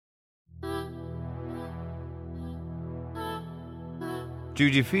To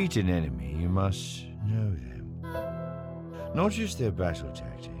defeat an enemy, you must know them. Not just their battle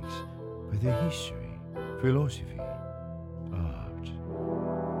tactics, but their history, philosophy, art.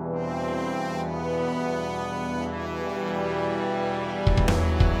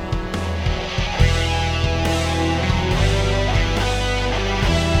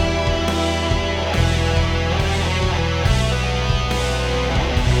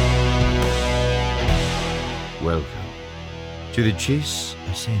 Welcome to the Chase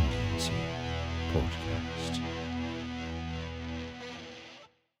Ascendancy podcast.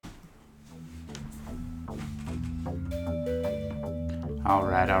 All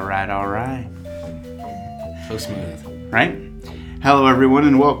right. So smooth. Right? Hello, everyone,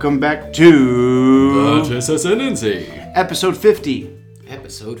 and welcome back to The Chase Ascendancy. episode 50.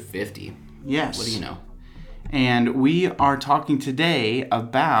 Episode 50. Yes. What do you know? And we are talking today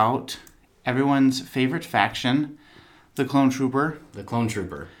about everyone's favorite faction, the Clone Trooper. The Clone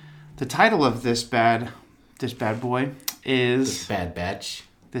Trooper. The title of this bad boy is Bad Batch.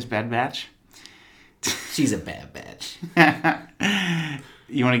 This Bad Batch. She's a bad batch.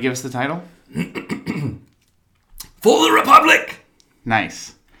 You want to give us the title? For the Republic!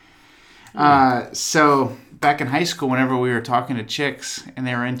 Nice. So back in high school, whenever we were talking to chicks and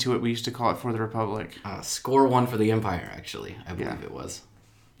they were into it, we used to call it For the Republic. Score one for the Empire, actually. I believe it was.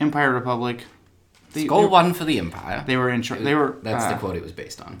 Empire Republic. Score one for the Empire. They were in charge. They were. That's the quote it was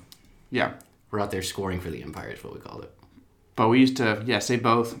based on. Yeah, We're out there scoring for the Empire is what we called it. but we used to say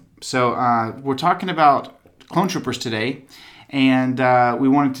both. So we're talking about Clone Troopers today, and we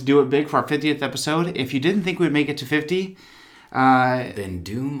wanted to do it big for our 50th episode. If you didn't think we'd make it to 50, Then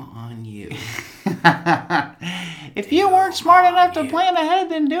doom on you. if you weren't smart enough to plan ahead,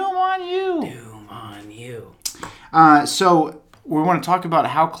 then doom on you. Doom on you. So we want to talk about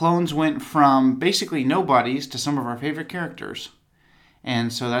how clones went from basically nobodies to some of our favorite characters.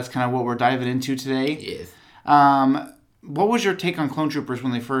 And so that's kind of what we're diving into today. Yes. What was your take on Clone Troopers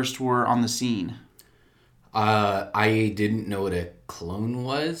when they first were on the scene? I didn't know what a clone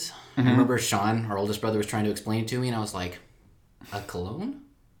was. I remember Sean, our oldest brother, was trying to explain it to me, and I was like, a cologne?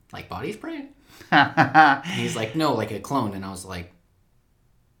 Like body spray? And he's like, no, like a clone. And I was like,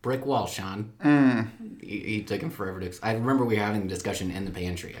 brick wall, Sean. He took him forever to... I remember we were having a discussion in the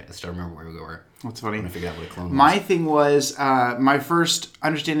pantry. I still remember where we were. That's funny. Trying to figure out what a clone was. My thing was, my first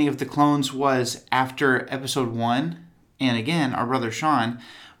understanding of the clones was after episode 1. And again, our brother Sean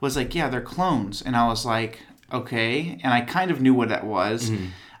was like, yeah, they're clones. And I was like, okay. And I kind of knew what that was.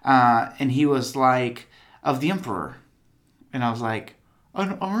 And he was like, of the Emperor. And I was like,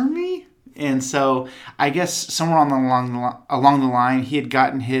 an army? And so I guess somewhere along the line, he had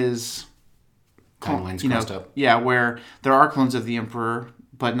gotten his... Timelines crossed up. Yeah, where there are clones of the Emperor,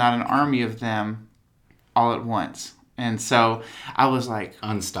 but not an army of them all at once. And so I was like...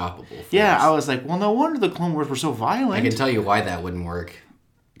 Unstoppable force. Yeah, I was like, well, no wonder the Clone Wars were so violent. I can tell you why that wouldn't work.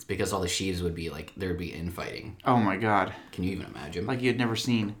 It's because all the sheaves would be like, there would be infighting. Oh my god. Can you even imagine? Like you had never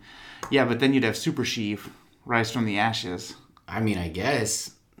seen. Yeah, but then you'd have Super Sheev rise from the ashes. I mean, I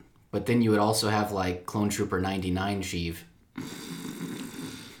guess. But then you would also have like Clone Trooper 99 sheav.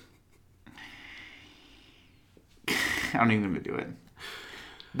 I don't even want to do it.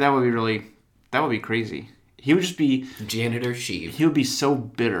 That would be crazy. He would just be... Janitor sheav. He would be so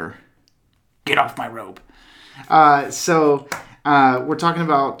bitter. Get off my robe. So we're talking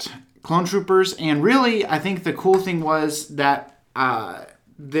about Clone Troopers, and really, I think the cool thing was that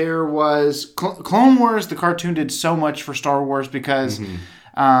there was... Clone Wars, the cartoon, did so much for Star Wars because,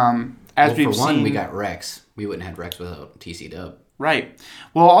 as we've seen... For one, we got Rex. We wouldn't have had Rex without TC Dub. Right.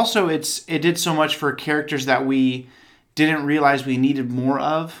 Well, also, it did so much for characters that we didn't realize we needed more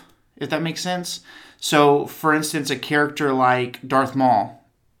of, if that makes sense. So, for instance, a character like Darth Maul,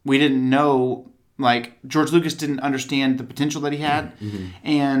 we didn't know, like, George Lucas didn't understand the potential that he had,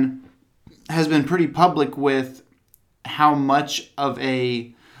 and has been pretty public with how much of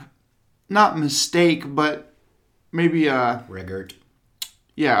a, not mistake, but maybe a... Regret.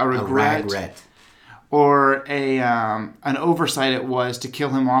 Yeah, a regret. A regret. Or an oversight it was to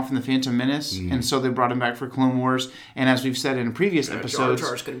kill him off in the Phantom Menace, and so they brought him back for Clone Wars. And as we've said in previous episodes, Jar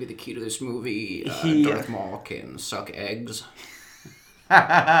Jar's going to be the key to this movie. Darth Maul can suck eggs.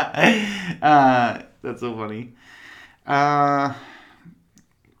 That's so funny. Crap,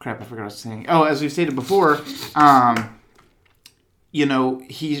 I forgot what I was saying. Oh, as we've stated before, he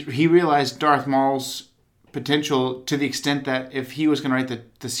realized Darth Maul's potential to the extent that if he was going to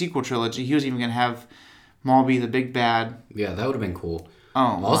write the sequel trilogy, he was even going to have Maul be the big bad. Yeah, that would have been cool.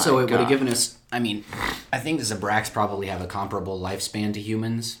 Oh, Also, my it would have God. given us. I mean, I think the Zabraks probably have a comparable lifespan to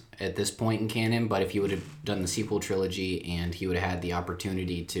humans at this point in canon. But if you would have done the sequel trilogy and he would have had the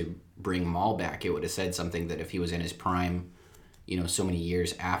opportunity to bring Maul back, it would have said something that if he was in his prime, so many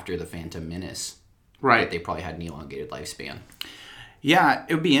years after the Phantom Menace, Right. that they probably had an elongated lifespan. Yeah,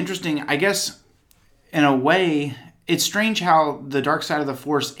 it would be interesting. I guess, in a way, it's strange how the dark side of the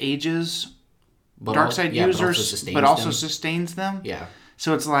Force ages But dark side users, but also them. sustains them. Yeah.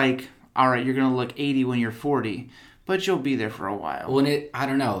 So it's like, all right, you're gonna look 80 when you're 40, but you'll be there for a while. Well, I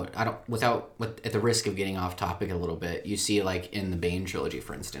don't know. At the risk of getting off topic a little bit, you see like in the Bane trilogy,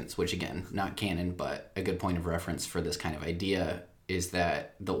 for instance, which again, not canon, but a good point of reference for this kind of idea is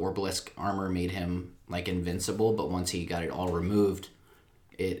that the Orbalisk armor made him like invincible, but once he got it all removed,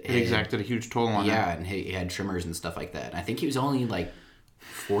 it exacted a huge toll on him. Yeah, and he had tremors and stuff like that. And I think he was only like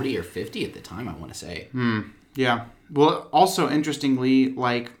 40 or 50 at the time, I want to say. Yeah. Well, also interestingly,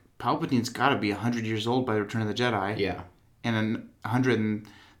 like Palpatine's got to be 100 years old by Return of the Jedi. Yeah. And then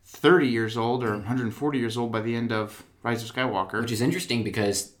 130 years old or 140 years old by the end of Rise of Skywalker. Which is interesting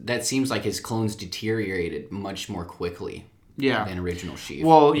because that seems like his clones deteriorated much more quickly Yeah. than original Sheev.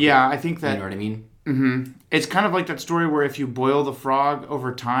 Well, yeah, I think you that know what I mean? it's kind of like that story where if you boil the frog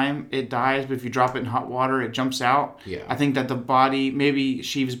over time, it dies, but if you drop it in hot water, it jumps out. Yeah. I think that the body, maybe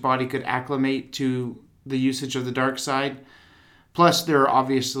Sheev's body could acclimate to the usage of the dark side. Plus, there are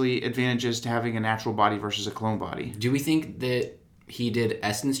obviously advantages to having a natural body versus a clone body. Do we think that he did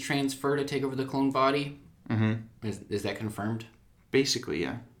essence transfer to take over the clone body? Mm-hmm. Is that confirmed? Basically,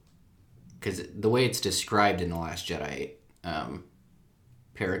 yeah. Because the way it's described in The Last Jedi,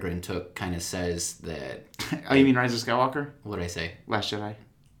 Peregrine Took kind of says that... Oh, you mean Rise of Skywalker? What did I say? Last Jedi.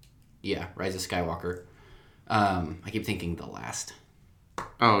 Yeah, Rise of Skywalker. I keep thinking The Last.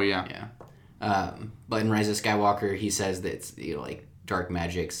 Oh, yeah. Yeah. But in Rise of Skywalker, he says that it's like dark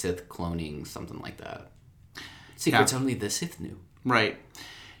magic, Sith cloning, something like that. Secrets only the Sith knew. Right.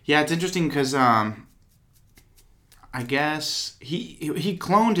 Yeah, it's interesting because I guess he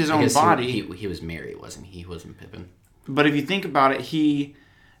cloned his own body. He was Mary, wasn't he? He wasn't Pippin. But if you think about it,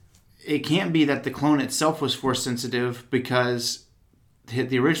 it can't be that the clone itself was force sensitive because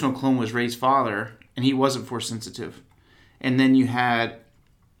the original clone was Rey's father and he wasn't force sensitive. And then you had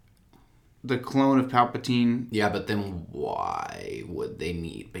the clone of Palpatine. Yeah, but then why would they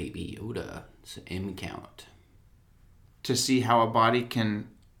need Baby Yoda to count? To see how a body can,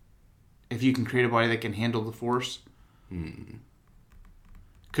 if you can create a body that can handle the force.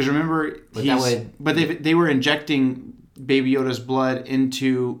 Because remember, they were injecting Baby Yoda's blood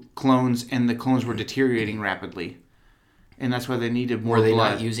into clones, and the clones were deteriorating rapidly, and that's why they needed more Were they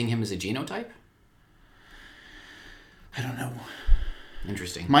blood. not using him as a genotype? I don't know.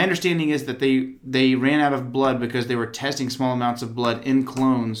 Interesting. My understanding is that they ran out of blood because they were testing small amounts of blood in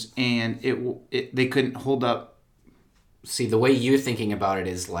clones, and they couldn't hold up. See, the way you're thinking about it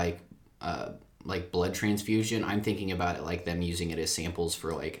is like blood transfusion. I'm thinking about it like them using it as samples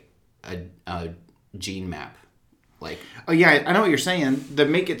for like a gene map. Like, Oh yeah, I know what you're saying. To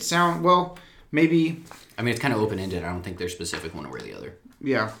make it sound maybe. I mean, it's kind of open ended. I don't think they're specific one way or the other.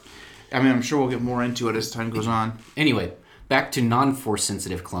 Yeah, I mean, I'm sure we'll get more into it as time goes on. Anyway, back to non-force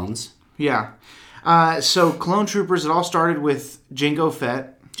sensitive clones. Yeah. So Clone Troopers, it all started with Jango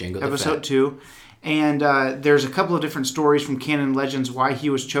Fett. Jango the Episode Fett. 2. And there's a couple of different stories from canon legends why he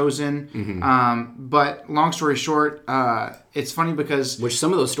was chosen. But long story short, it's funny because... Which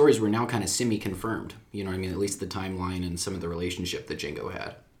some of those stories were now kind of semi-confirmed. You know what I mean? At least the timeline and some of the relationship that Jango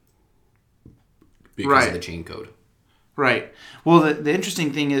had. Because of the chain code. Right. Well, the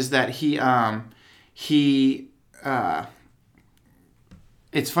interesting thing is that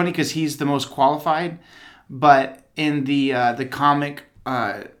it's funny because he's the most qualified, but in the comic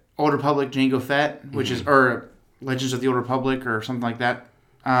Old Republic Jango Fett, which is or Legends of the Old Republic or something like that,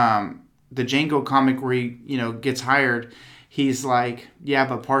 the Jango comic where he gets hired, he's like, yeah,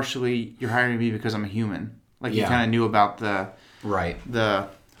 but partially you're hiring me because I'm a human. Like he kind of knew about the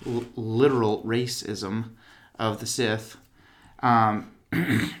literal racism of the Sith, the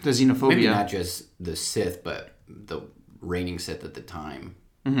xenophobia. Maybe not just the Sith, but the reigning Sith at the time.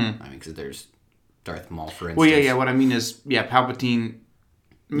 I mean, because there's Darth Maul, for instance. Well, yeah. What I mean is, Palpatine.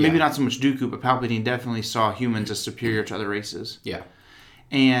 Maybe not so much Dooku, but Palpatine definitely saw humans as superior to other races. Yeah.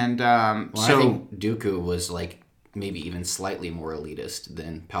 And I think Dooku was like maybe even slightly more elitist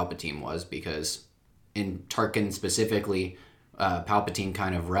than Palpatine was, because in Tarkin specifically, Palpatine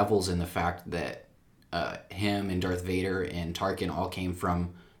kind of revels in the fact that him and Darth Vader and Tarkin all came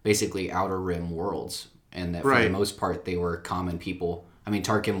from basically Outer Rim worlds, and that for the most part they were common people. I mean,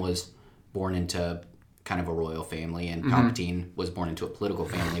 Tarkin was born into kind of a royal family, and Palpatine was born into a political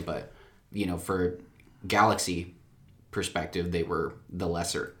family. But for galaxy perspective, they were the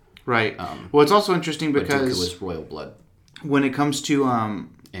lesser. Right. Well, it's also interesting But Dooku because was royal blood when it comes to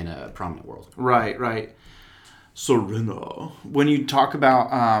in a prominent world. right. Serena. When you talk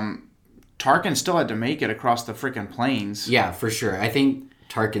about Tarkin still had to make it across the freaking plains. Yeah, for sure. I think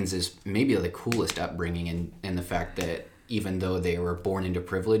Tarkin's is maybe the coolest upbringing in the fact that even though they were born into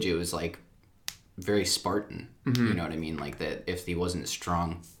privilege, it was like very Spartan. You know what I mean? Like that if he wasn't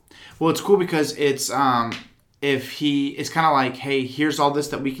strong. Well, it's cool because it's it's kind of like, hey, here's all this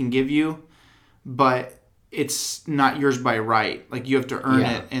that we can give you, but it's not yours by right. Like you have to earn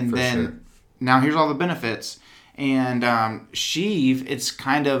it, and then now here's all the benefits. And Sheev,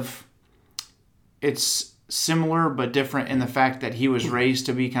 it's similar but different in the fact that he was raised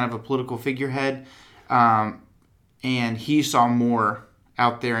to be kind of a political figurehead, and he saw more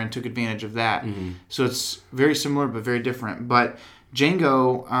out there and took advantage of that. So it's very similar but very different. But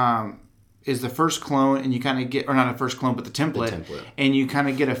Jango is the first clone, and you kind of get, or not a first clone, but the template. And you kind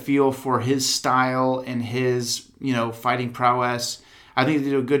of get a feel for his style and his, fighting prowess. I think they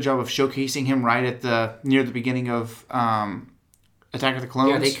did a good job of showcasing him right at near the beginning of Attack of the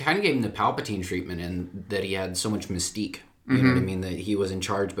Clones. Yeah, they kind of gave him the Palpatine treatment in that he had so much mystique. You know what I mean? That he was in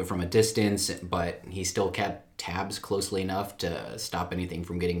charge, but from a distance, but he still kept tabs closely enough to stop anything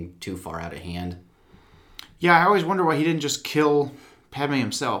from getting too far out of hand. Yeah, I always wonder why he didn't just kill Padme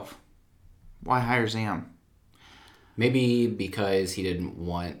himself. Why hire Zam? Maybe because he didn't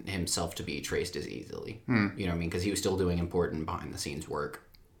want himself to be traced as easily. You know what I mean? Because he was still doing important behind-the-scenes work.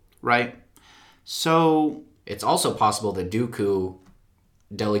 Right. So it's also possible that Dooku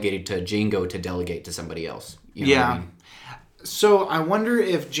delegated to Jango to delegate to somebody else. You know what I mean? So I wonder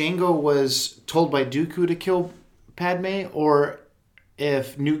if Jango was told by Dooku to kill Padme, or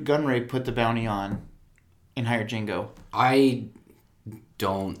if Newt Gunray put the bounty on and hired Jango. I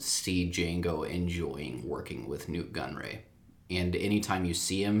don't see Jango enjoying working with Newt Gunray. And anytime you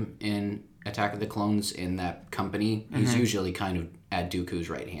see him in Attack of the Clones in that company, he's usually kind of at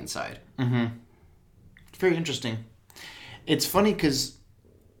Dooku's right-hand side. It's very interesting. It's funny because...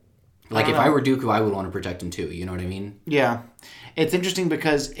 Like, if I were Dooku, I would want to protect him too. You know what I mean? Yeah. It's interesting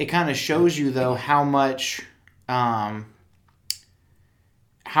because it kind of shows you, though, how much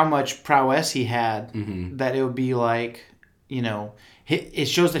prowess he had, that it would be like, it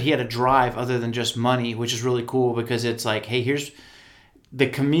shows that he had a drive other than just money, which is really cool because it's like, hey, here's the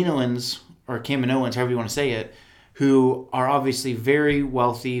Kaminoans, or Kaminoans, however you want to say it, who are obviously very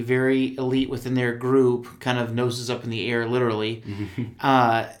wealthy, very elite within their group, kind of noses up in the air, literally,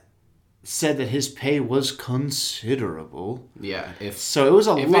 said that his pay was considerable. Yeah. So it was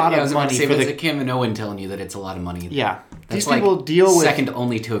a lot of money for the Kaminoan telling you that it's a lot of money. Yeah. That's these people deal with... second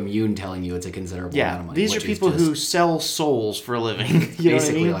only to Immune telling you it's a considerable amount of money. These are people who sell souls for a living. You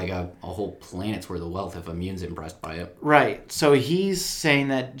basically know what I mean? like a whole planet's worth of wealth if Immune's impressed by it. Right. So he's saying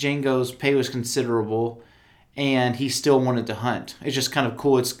that Jango's pay was considerable, and he still wanted to hunt. It's just kind of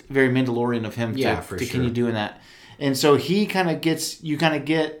cool. It's very Mandalorian of him to continue doing that. And so you kind of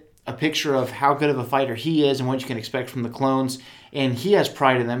get a picture of how good of a fighter he is and what you can expect from the clones. And he has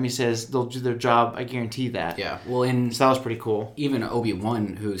pride in them. He says they'll do their job. I guarantee that. Yeah. Well, so that was pretty cool. Even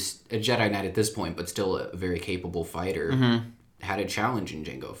Obi-Wan, who's a Jedi Knight at this point, but still a very capable fighter, had a challenge in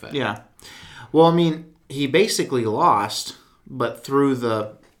Jango Fett. Yeah. Well, I mean, he basically lost, but through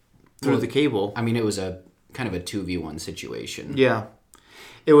the cable. I mean, it was a kind of a 2v1 situation. Yeah.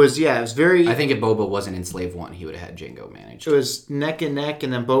 It was very... I think if Boba wasn't in Slave 1, he would have had Jango managed. It was neck and neck,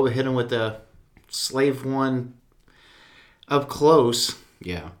 and then Boba hit him with the Slave 1 up close.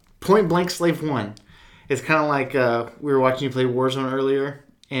 Yeah. Point blank Slave 1. It's kind of like we were watching you play Warzone earlier,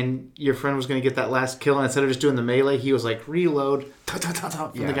 and your friend was going to get that last kill, and instead of just doing the melee, he was like, reload. Yeah,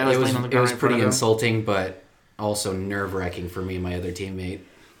 the guy was laying on the ground. It was pretty insulting, but also nerve-wracking for me and my other teammate.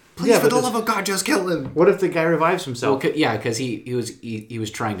 Please, for the love of God, just kill him. What if the guy revives himself? Well, yeah, because he was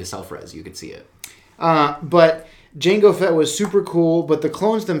trying to self-res. You could see it. But Jango Fett was super cool, but the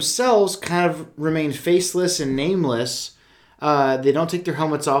clones themselves kind of remain faceless and nameless. They don't take their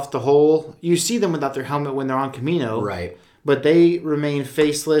helmets off the whole... You see them without their helmet when they're on Kamino. Right. But they remain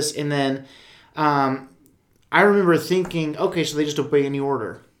faceless. And then I remember thinking, okay, so they just obey any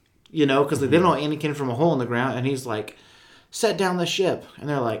order. Because they don't know Anakin from a hole in the ground. And he's like... set down the ship. And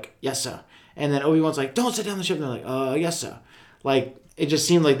they're like, yes, sir. And then Obi-Wan's like, don't set down the ship. And they're like, yes, sir. Like, it just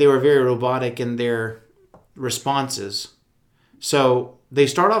seemed like they were very robotic in their responses. So they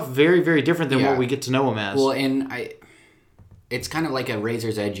start off very, very different than what we get to know them as. Well, and it's kind of like a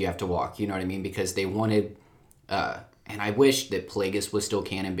razor's edge you have to walk. You know what I mean? Because they wanted And I wish that Plagueis was still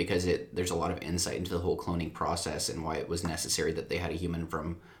canon because there's a lot of insight into the whole cloning process and why it was necessary that they had a human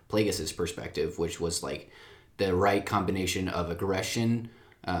from Plagueis' perspective, which was like the right combination of aggression,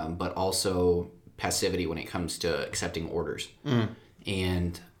 but also passivity when it comes to accepting orders.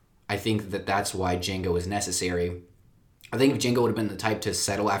 And I think that that's why Jango is necessary. I think if Jango would have been the type to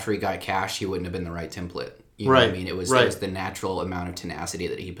settle after he got cash, he wouldn't have been the right template. You know what I mean? It was the natural amount of tenacity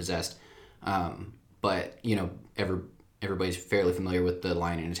that he possessed. But, you know, everybody's fairly familiar with the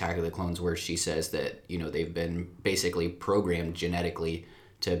line in Attack of the Clones where she says that, you know, they've been basically programmed genetically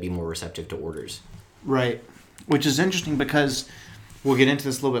to be more receptive to orders. Right. Which is interesting because we'll get into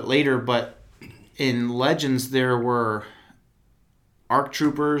this a little bit later, but in Legends there were ARC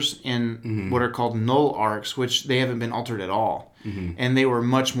troopers and what are called null ARCs, which they haven't been altered at all. And they were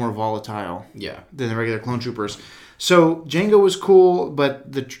much more volatile than the regular clone troopers. So Jango was cool,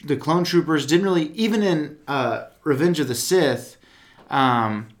 but the clone troopers didn't really, even in Revenge of the Sith,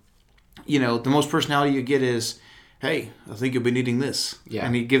 you know, the most personality you get is, hey, I think you'll be needing this. Yeah.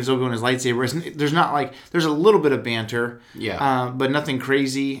 And he gives Obi-Wan his lightsaber. There's not like, there's a little bit of banter, but nothing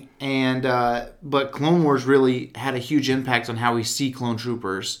crazy. And but Clone Wars really had a huge impact on how we see clone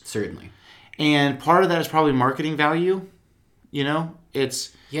troopers. Certainly. And part of that is probably marketing value. You know,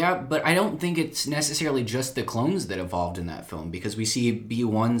 it's... Yeah, but I don't think it's necessarily just the clones that evolved in that film, because we see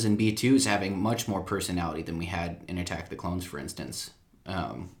B1s and B2s having much more personality than we had in Attack of the Clones, for instance,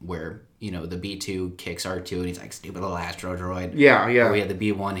 where, you know, the B2 kicks R2 and he's like, stupid little astro droid. Yeah. Or we had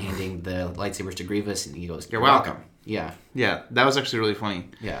the B1 handing the lightsabers to Grievous and he goes, you're welcome. Yeah. Yeah, that was actually really funny.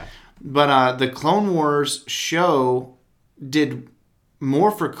 Yeah. But the Clone Wars show did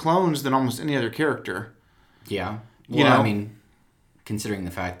more for clones than almost any other character. Yeah. Well, you know, I mean... considering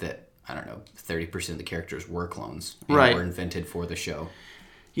the fact that, I don't know, 30% of the characters were clones and were invented for the show.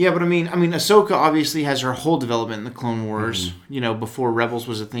 Yeah, but I mean, Ahsoka obviously has her whole development in the Clone Wars, you know, before Rebels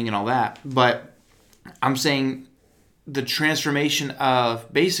was a thing and all that. But I'm saying the transformation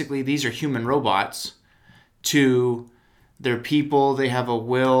of basically these are human robots to they're people, they have a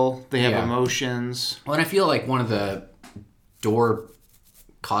will, they have emotions. Well, and I feel like one of the door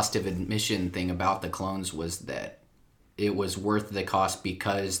cost of admission thing about the clones was that it was worth the cost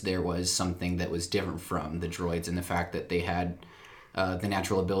because there was something that was different from the droids, and the fact that they had the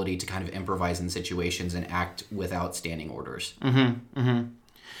natural ability to kind of improvise in situations and act without standing orders. Yeah,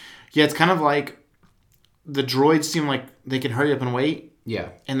 it's kind of like the droids seem like they can hurry up and wait. Yeah.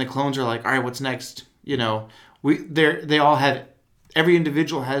 And the clones are like, all right, what's next? You know, they all have, every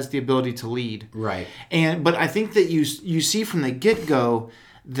individual has the ability to lead. Right. But I think that you see from the get-go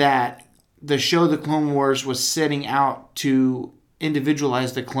that the show The Clone Wars was setting out to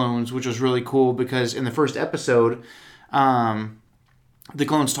individualize the clones, which was really cool because in the first episode, the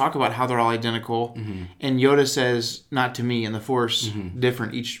clones talk about how they're all identical, and Yoda says, not to me, and the Force,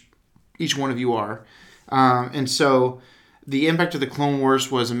 different, each one of you are. And so the impact of the Clone Wars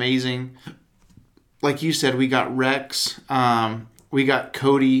was amazing. Like you said, we got Rex, we got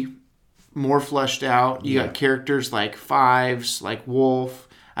Cody more fleshed out. You got characters like Fives, like Wolf.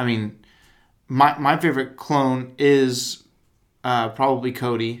 I mean... My favorite clone is probably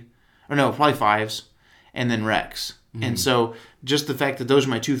Cody. Or no, probably Fives. And then Rex. And so just the fact that those are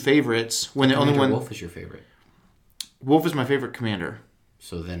my two favorites. When the only one... Wolf is your favorite. Wolf is my favorite commander.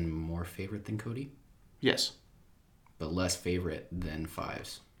 So then more favorite than Cody? Yes. But less favorite than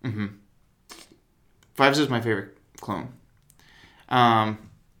Fives. Fives is my favorite clone.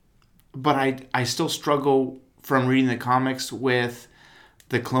 But I still struggle from reading the comics with...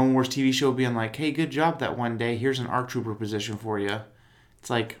 the Clone Wars TV show being like, hey, good job that one day. Here's an ARC Trooper position for you. It's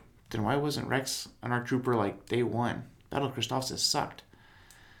like, then why wasn't Rex an ARC Trooper like day one? Battle of Christophsis sucked.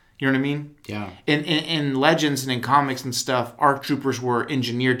 You know what I mean? Yeah. In Legends and in comics and stuff, ARC Troopers were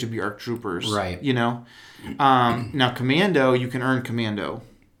engineered to be ARC Troopers. Right. You know? Now, Commando, you can earn Commando.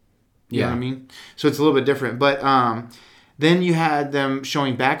 You know what I mean? So it's a little bit different. But then you had them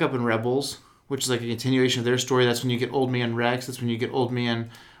showing back up in Rebels, which is like a continuation of their story. That's when you get Old Man Rex. That's when you get Old Man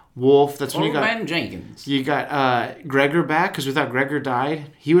Wolf. That's when Old you got... Man Jenkins. You got Gregor back, because we thought Gregor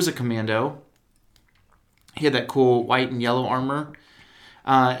died. He was a commando. He had that cool white and yellow armor.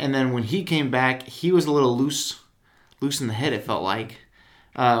 And then when he came back, he was a little loose in the head, it felt like.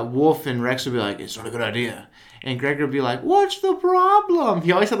 Wolf and Rex would be like, it's not a good idea. And Gregor would be like, what's the problem?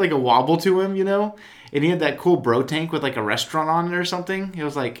 He always had like a wobble to him, you know? And he had that cool bro tank with like a restaurant on it or something. It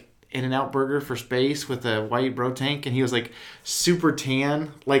was like... In-N-Out Burger for space with a white bro tank, and he was like super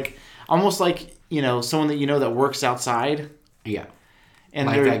tan, like almost like, you know, someone that you know that works outside. Yeah. And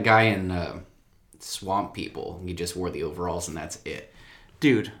like that guy in Swamp People. He just wore the overalls and that's it.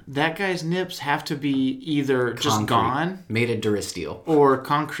 Dude, that guy's nips have to be either just Concrete. gone Made of Durasteel. or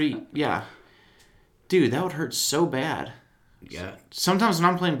concrete. Yeah. Dude, that would hurt so bad. Yeah. Sometimes when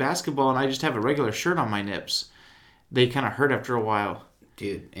I'm playing basketball and I just have a regular shirt on my nips, they kind of hurt after a while.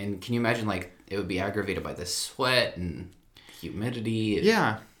 Dude, and can you imagine, like, it would be aggravated by the sweat and humidity?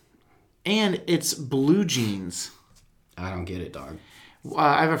 Yeah. And it's blue jeans. I don't get it, dog.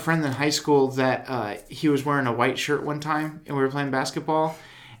 I have a friend in high school that he was wearing a white shirt one time and we were playing basketball.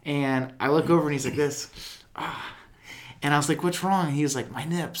 And I look over and he's like this. And I was like, what's wrong? And he was like, my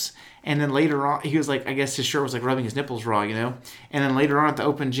nips. And then later on, he was like, I guess his shirt was like rubbing his nipples raw, you know? And then later on at the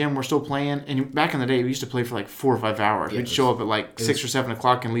open gym, we're still playing. And back in the day, we used to play for like 4 or 5 hours. We'd show up at like 6 or 7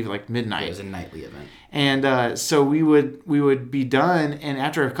 o'clock and leave at like midnight. It was a nightly event. And so we would be done. And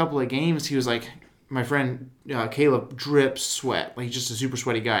after a couple of games, he was like, my friend Caleb drips sweat. Like, he's just a super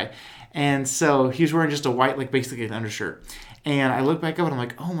sweaty guy. And so he was wearing just a white, like basically an undershirt. And I look back up and I'm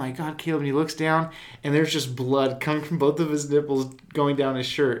like, oh my God, Caleb. And he looks down and there's just blood coming from both of his nipples going down his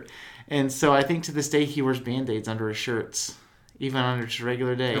shirt. And so I think to this day he wears Band-Aids under his shirts, even on just a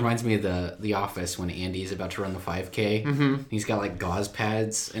regular day. It reminds me of the Office when Andy's about to run the 5K. Mm-hmm. He's got like gauze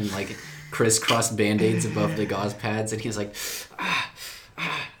pads and like crisscross Band-Aids above the gauze pads. And he's like,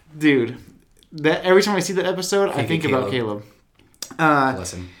 Dude, that every time I see that episode, I think about Caleb.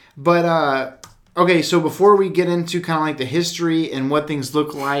 Listen. But, okay, so before we get into kind of like the history and what things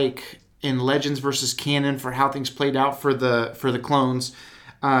look like in Legends versus canon for how things played out for the clones,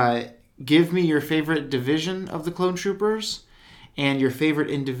 give me your favorite division of the clone troopers and your favorite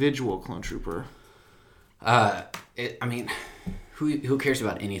individual clone trooper. I mean, who cares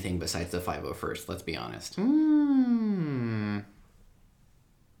about anything besides the 501st? Let's be honest.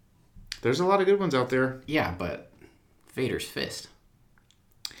 There's a lot of good ones out there. Yeah, but Vader's fist.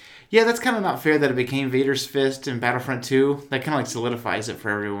 Yeah, that's kind of not fair that it became Vader's fist in Battlefront 2. That kind of like solidifies it for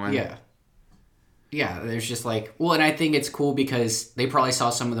everyone. Yeah. Yeah, there's just like... Well, and I think it's cool because they probably saw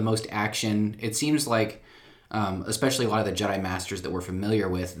some of the most action. It seems like, especially a lot of the Jedi Masters that we're familiar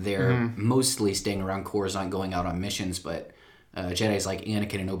with, they're mostly staying around Coruscant going out on missions, but Jedis like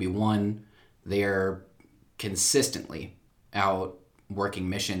Anakin and Obi-Wan, they're consistently out working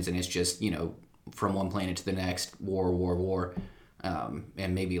missions, and it's just, you know, from one planet to the next, war,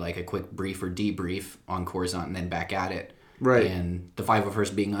 and maybe like a quick brief or debrief on Coruscant and then back at it. Right. And the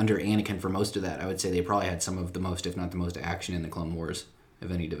 501st being under Anakin for most of that, I would say they probably had some of the most, if not the most, action in the Clone Wars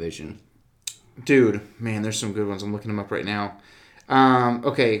of any division. Dude, man, there's some good ones. I'm looking them up right now.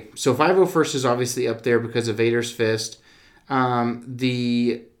 Okay, so 501st is obviously up there because of Vader's fist. I want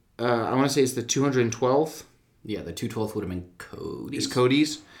to say it's the 212th. Yeah, the 212th would have been Cody's. Is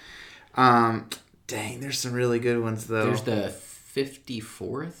Cody's. Dang, there's some really good ones, though. There's the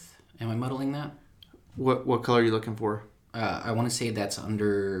 54th. Am I muddling that? What color are you looking for? I want to say that's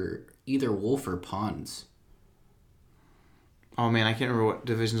under either Wolf or Pons. Oh, man, I can't remember what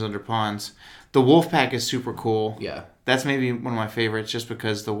division's under Pons. The Wolf Pack is super cool. Yeah. That's maybe one of my favorites just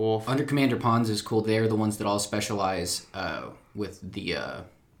because the Wolf... Under Commander Pons is cool. They're the ones that all specialize with the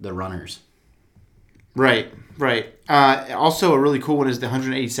runners. Right. Also, a really cool one is the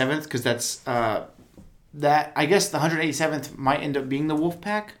 187th because that's... I guess the 187th might end up being the Wolf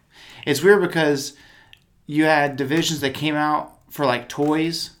Pack. It's weird because you had divisions that came out for like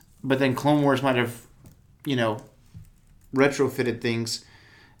toys, but then Clone Wars might have, you know, retrofitted things.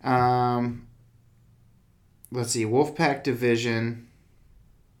 Let's see, Wolfpack division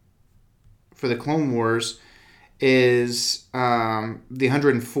for the Clone Wars is the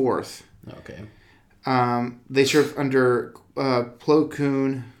 104th. Okay. They serve under Plo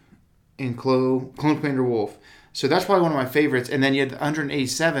Koon and Clone Commander Wolf. So that's probably one of my favorites. And then you had the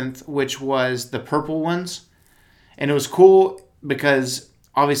 187th, which was the purple ones. And it was cool because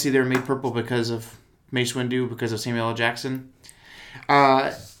obviously they were made purple because of Mace Windu, because of Samuel L. Jackson.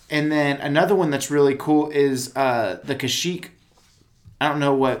 And then another one that's really cool is the Kashyyyk. I don't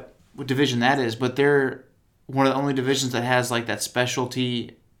know what division that is, but they're one of the only divisions that has like that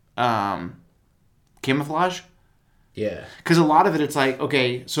specialty camouflage. Yeah. Because a lot of it, it's like,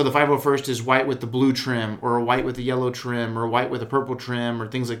 okay, so the 501st is white with the blue trim, or white with the yellow trim, or white with a purple trim, or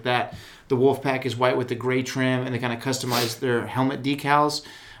things like that. The Wolfpack is white with the gray trim, and they kind of customize their helmet decals.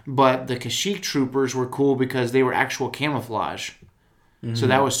 But the Kashyyyk troopers were cool because they were actual camouflage. Mm-hmm. So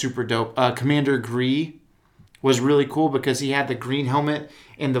that was super dope. Commander Gree was really cool because he had the green helmet,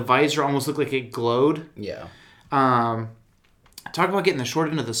 and the visor almost looked like it glowed. Yeah. Talk about getting the short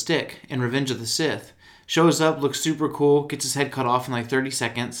end of the stick in Revenge of the Sith. Shows up, looks super cool, gets his head cut off in like 30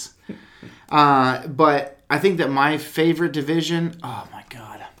 seconds. But I think that my favorite division... Oh, my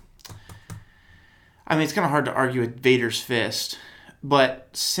God. I mean, it's kind of hard to argue with Vader's fist. But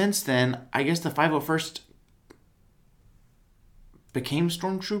since then, I guess the 501st became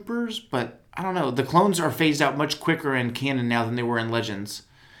Stormtroopers, but I don't know. The clones are phased out much quicker in canon now than they were in Legends.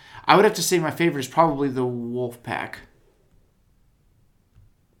 I would have to say my favorite is probably the Wolf Pack.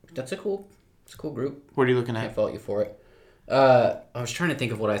 It's a cool group. What are you looking Can't at? fault you for it. I was trying to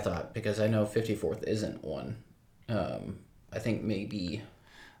think of what I thought, because I know 54th isn't one. I think maybe...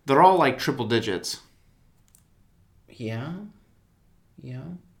 They're all like triple digits. Yeah.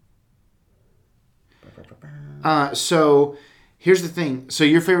 So here's the thing. So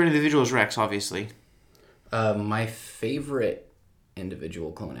your favorite individual is Rex, obviously. My favorite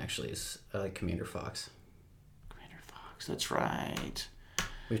individual clone actually is Commander Fox. Commander Fox, that's right.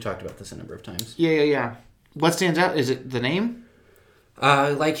 We've talked about this a number of times. Yeah. What stands out? Is it the name? I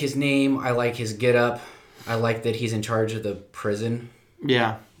like his name. I like his getup. I like that he's in charge of the prison.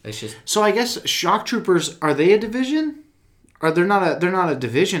 Yeah. It's just... So I guess Shock Troopers, are they a division? They're not a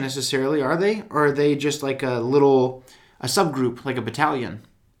division necessarily, are they? Or are they just like a subgroup, like a battalion?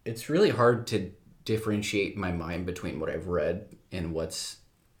 It's really hard to differentiate my mind between what I've read and what's...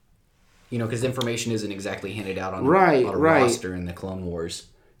 because information isn't exactly handed out on a roster in the Clone Wars.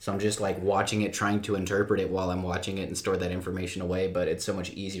 So I'm just like watching it, trying to interpret it while I'm watching it and store that information away. But it's so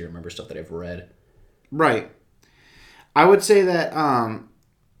much easier to remember stuff that I've read. Right. I would say that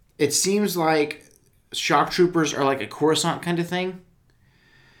it seems like Shock Troopers are like a Coruscant kind of thing.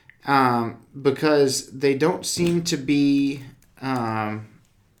 Because they don't seem to be...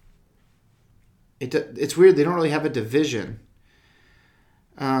 it's weird. They don't really have a division.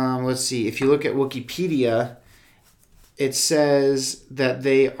 Let's see. If you look at Wikipedia... It says that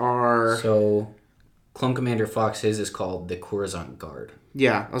they are... So, Clone Commander Fox, his is called the Coruscant Guard.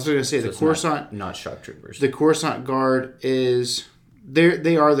 Yeah, I was going to say, So the Coruscant... Not Shock Troopers. The Coruscant Guard is...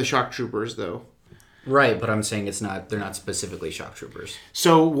 They are the Shock Troopers, though. Right, but I'm saying they're not specifically Shock Troopers.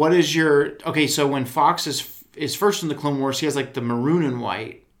 So, what is your... Okay, so when Fox is first in the Clone Wars, he has, like, the maroon and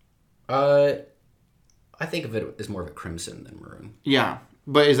white. I think of it as more of a crimson than maroon. Yeah,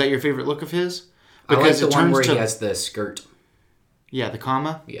 but is that your favorite look of his? Because I like the one where he has the skirt. Yeah, the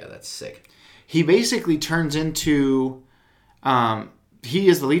comma. Yeah, that's sick. He basically turns into... he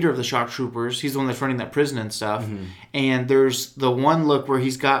is the leader of the Shock Troopers. He's the one that's running that prison and stuff. Mm-hmm. And there's the one look where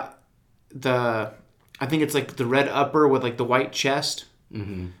he's got the... I think it's like the red upper with like the white chest.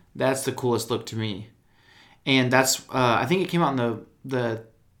 Mm-hmm. That's the coolest look to me. And that's... I think it came out in the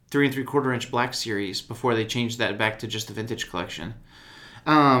 3 3/4 inch black series before they changed that back to just the vintage collection.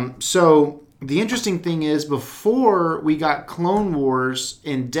 So... The interesting thing is, before we got Clone Wars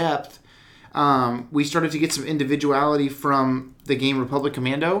in depth, we started to get some individuality from the game Republic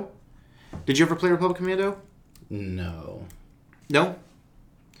Commando. Did you ever play Republic Commando? No. No?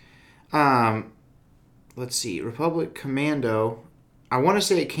 Let's see. Republic Commando, I want to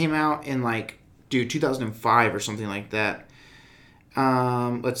say it came out in 2005 or something like that.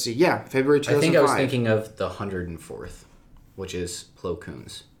 Let's see. Yeah, February 2005. I think I was thinking of the 104th, which is Plo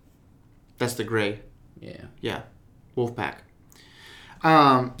Koon's. That's the gray. Yeah. Yeah. Wolfpack.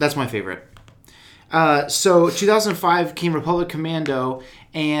 That's my favorite. So 2005 came Republic Commando,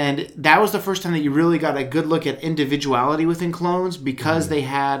 and that was the first time that you really got a good look at individuality within clones, because they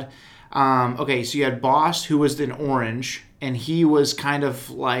had... so you had Boss, who was in orange, and he was kind of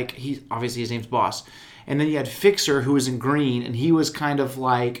like... obviously his name's Boss. And then you had Fixer, who was in green, and he was kind of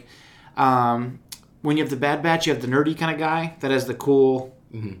like... when you have the Bad Batch, you have the nerdy kind of guy that has the cool...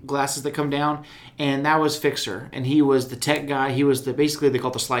 glasses that come down, and that was Fixer, and he was the tech guy. He was basically they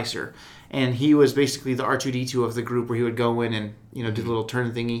call it the slicer, and he was basically the R2D2 of the group, where he would go in and do the little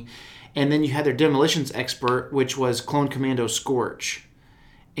turn thingy. And then you had their demolitions expert, which was Clone Commando Scorch,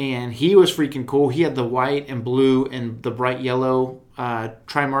 and he was freaking cool. He had the white and blue and the bright yellow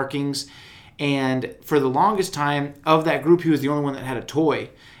tri markings, and for the longest time of that group, he was the only one that had a toy.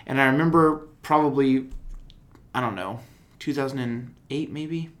 And I remember probably, I don't know, 2008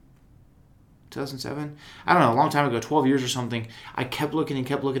 maybe? 2007? I don't know, a long time ago, 12 years or something. I kept looking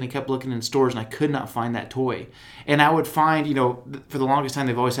in stores, and I could not find that toy. And I would find, for the longest time,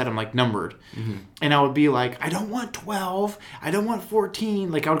 they've always had them numbered. Mm-hmm. And I would be like, I don't want 12, I don't want 14.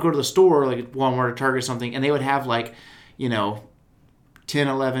 I would go to the store, Walmart or Target or something, and they would have 10,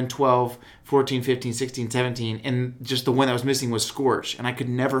 11, 12, 14, 15, 16, 17, and just the one that was missing was Scorch, and I could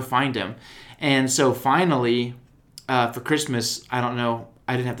never find him. And so finally... for Christmas, I don't know.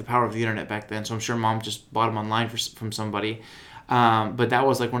 I didn't have the power of the internet back then, so I'm sure Mom just bought them online from somebody. But that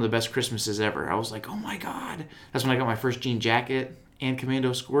was one of the best Christmases ever. I was like, oh my God. That's when I got my first jean jacket and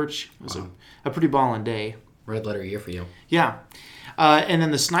Commando Scorch. It was a pretty ballin' day. Red letter year for you. Yeah. And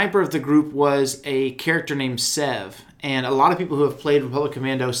then the sniper of the group was a character named Sev. and a lot of people who have played Republic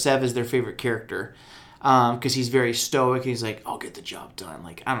Commando, Sev is their favorite character. Because he's very stoic, and he's like, I'll get the job done.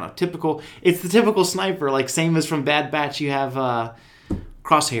 Like, I don't know, it's the typical sniper, like same as from Bad Batch, you have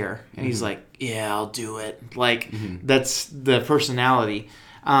Crosshair, and he's like, yeah, I'll do it. Like, that's the personality.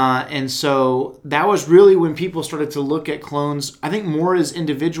 And so that was really when people started to look at clones, I think more as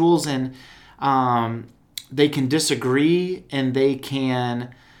individuals, and they can disagree, and they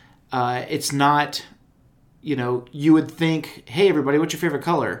can, it's not, you would think, hey, everybody, what's your favorite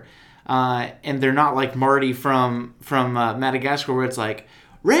color? And they're not like Marty from Madagascar, where it's like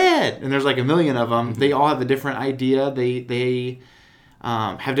red, and there's like a million of them. They all have a different idea. They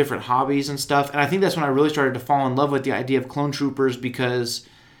have different hobbies and stuff. And I think that's when I really started to fall in love with the idea of clone troopers, because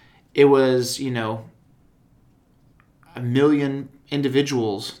it was, a million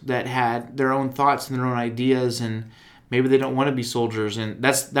individuals that had their own thoughts and their own ideas, and maybe they don't want to be soldiers. And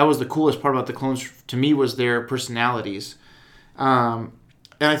that was the coolest part about the clones to me, was their personalities.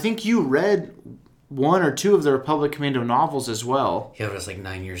 And I think you read one or two of the Republic Commando novels as well. Yeah, I was like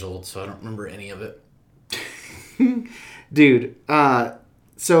 9 years old, so I don't remember any of it. Dude,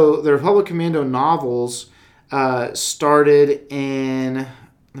 so the Republic Commando novels started in,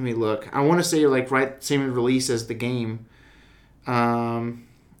 let me look. I want to say like right same release as the game.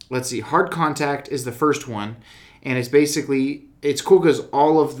 Let's see. Hard Contact is the first one, and it's cool because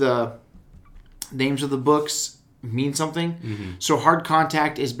all of the names of the books mean something. So Hard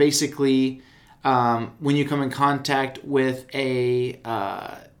Contact is basically when you come in contact with a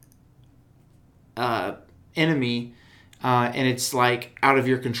enemy, and it's like out of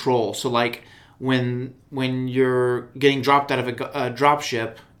your control. So like when you're getting dropped out of a drop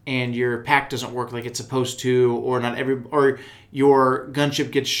ship and your pack doesn't work like it's supposed to, or your gunship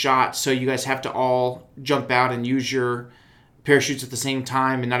gets shot, so you guys have to all jump out and use your parachutes at the same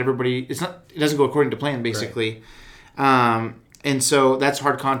time, and not everybody, it doesn't go according to plan, basically. Right. And so that's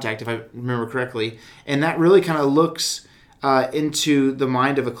Hard Contact, if I remember correctly. And that really kind of looks into the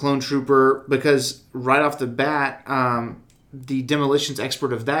mind of a clone trooper, because right off the bat, the demolitions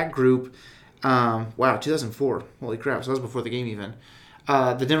expert of that group, 2004, holy crap, so that was before the game even.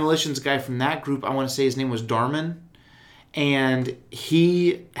 The demolitions guy from that group, I want to say his name was Darman, and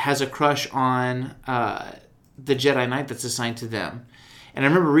he has a crush on the Jedi Knight that's assigned to them. And I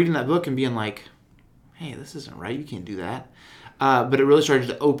remember reading that book and being like, hey, this isn't right, you can't do that. But it really started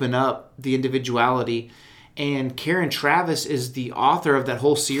to open up the individuality. And Karen Traviss is the author of that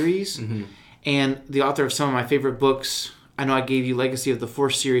whole series, and the author of some of my favorite books. I know I gave you Legacy of the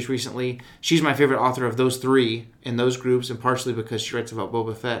Force series recently. She's my favorite author of those three in those groups, and partially because she writes about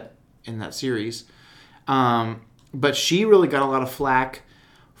Boba Fett in that series. But she really got a lot of flack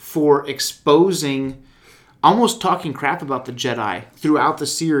for exposing, almost talking crap about the Jedi throughout the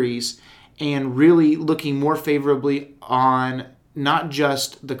series, and really looking more favorably on not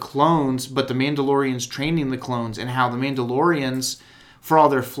just the clones, but the Mandalorians training the clones, and how the Mandalorians, for all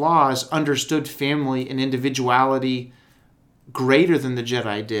their flaws, understood family and individuality greater than the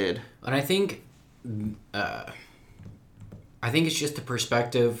Jedi did. And I think it's just the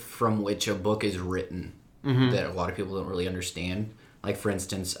perspective from which a book is written that a lot of people don't really understand. Like, for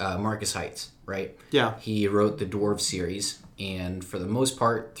instance, Marcus Heights, right? Yeah. He wrote the Dwarves series, and for the most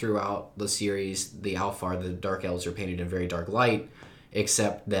part, throughout the series, the Alfar, the Dark Elves, are painted in very dark light,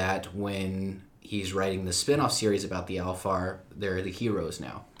 except that when he's writing the spin-off series about the Alfar, they're the heroes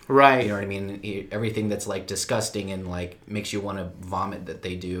now. Right. You know what I mean? Everything that's, like, disgusting and, like, makes you want to vomit that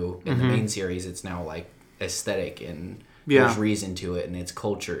they do in the main series, it's now, like, aesthetic, and there's reason to it, and it's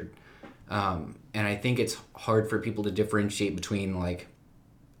cultured. And I think it's hard for people to differentiate between, like,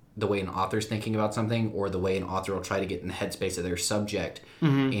 the way an author's thinking about something, or the way an author will try to get in the headspace of their subject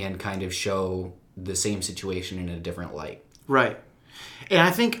and kind of show the same situation in a different light. Right. And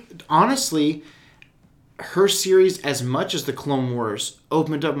I think, honestly, her series, as much as the Clone Wars,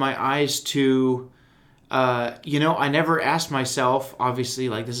 opened up my eyes to, I never asked myself, obviously,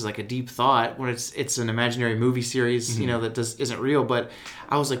 like, this is like a deep thought when it's an imaginary movie series, that isn't real, but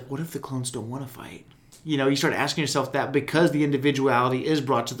I was like, what if the clones don't want to fight? You start asking yourself that, because the individuality is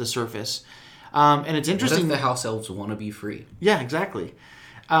brought to the surface. And it's interesting. What if the House Elves want to be free? Yeah, exactly.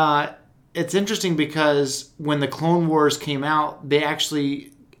 It's interesting because when the Clone Wars came out, they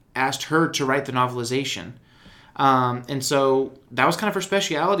actually asked her to write the novelization. And so that was kind of her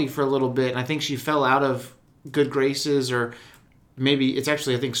speciality for a little bit. And I think she fell out of good graces, or maybe it's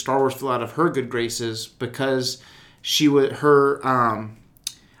actually, I think Star Wars fell out of her good graces, because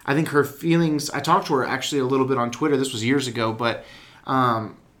I think her feelings, I talked to her actually a little bit on Twitter, this was years ago, but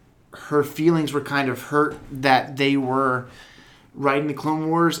her feelings were kind of hurt that they were writing the Clone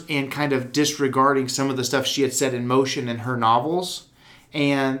Wars and kind of disregarding some of the stuff she had set in motion in her novels.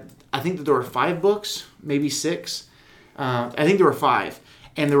 And I think that there were 5 books, maybe 6. I think there were 5.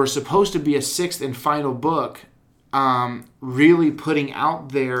 And there was supposed to be a 6th and final book, really putting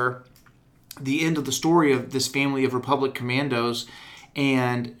out there the end of the story of this family of Republic commandos.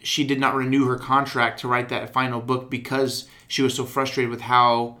 And she did not renew her contract to write that final book because she was so frustrated with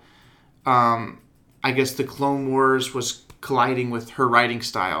how, I guess, the Clone Wars was colliding with her writing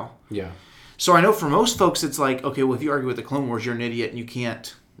style. Yeah. So I know for most folks, it's like, okay, well, if you argue with the Clone Wars, you're an idiot and you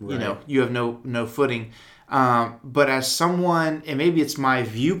can't, you have no footing. But as someone, and maybe it's my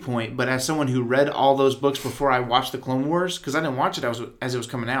viewpoint, but as someone who read all those books before I watched the Clone Wars, because I didn't watch it as it was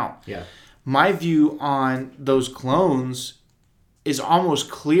coming out. Yeah. My view on those clones is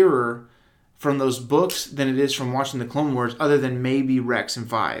almost clearer from those books than it is from watching the Clone Wars, other than maybe Rex and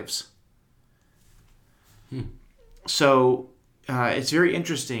Fives. So it's very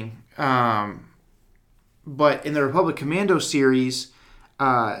interesting. But in the Republic Commando series,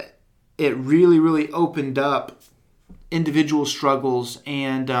 it really, really opened up individual struggles.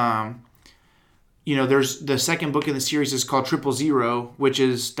 And, there's the second book in the series is called 000, which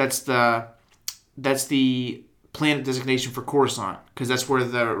is, that's the planet designation for Coruscant, because that's where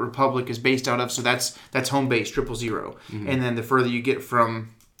the Republic is based out of. So that's home base, 000. Mm-hmm. And then the further you get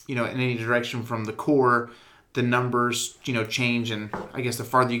from, in any direction from the core, the numbers, change. And I guess the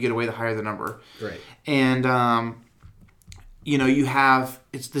farther you get away, the higher the number. Right. And, you have,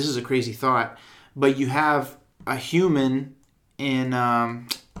 this is a crazy thought, but you have a human in, I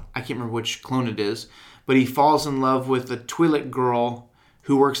can't remember which clone it is, but he falls in love with a Twi'lek girl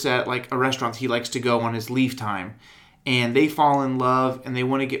who works at like a restaurant he likes to go on his leave time. And they fall in love and they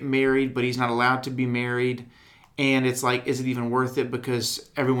want to get married, but he's not allowed to be married. And it's like, is it even worth it? Because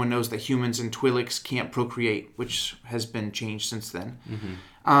everyone knows that humans and Twi'leks can't procreate, which has been changed since then.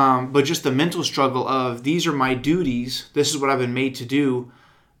 Mm-hmm. But just the mental struggle of, these are my duties, this is what I've been made to do,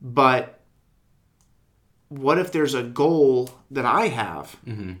 but what if there's a goal that I have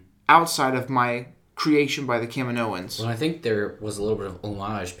outside of my creation by the Kaminoans? Well, I think there was a little bit of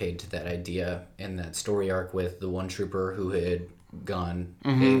homage paid to that idea in that story arc with the one trooper who had gone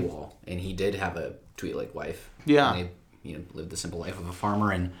AWOL, and he did have a Twi'lek wife. Yeah. And they, lived the simple life of a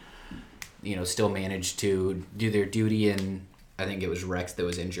farmer and, still managed to do their duty. And I think it was Rex that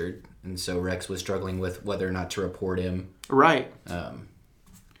was injured. And so Rex was struggling with whether or not to report him. Right.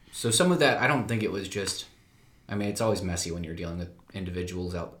 So some of that, I don't think it was just, it's always messy when you're dealing with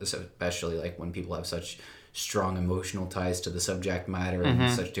individuals out, especially like when people have such strong emotional ties to the subject matter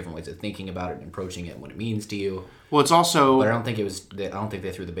and such different ways of thinking about it and approaching it and what it means to you. Well, it's also... But I don't think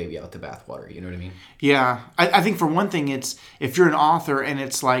they threw the baby out the bathwater, you know what I mean? Yeah. I think for one thing, it's, if you're an author and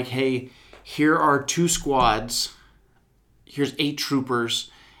it's like, hey, here are 2 squads, here's 8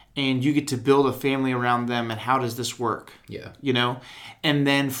 troopers, and you get to build a family around them, and how does this work? Yeah. And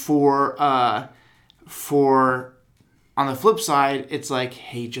then for on the flip side, it's like,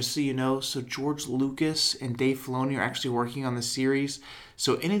 hey, just so you know, so George Lucas and Dave Filoni are actually working on the series,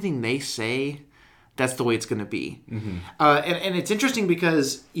 so anything they say, that's the way it's going to be. Mm-hmm. And it's interesting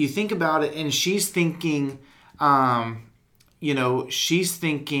because you think about it, and she's thinking,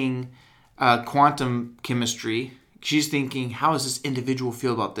 quantum chemistry. She's thinking, how does this individual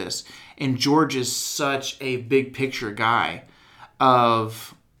feel about this? And George is such a big picture guy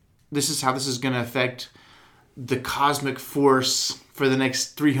of, this is how this is going to affect the cosmic force for the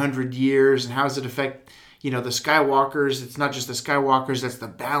next 300 years, and how does it affect, the Skywalkers? It's not just the Skywalkers, that's the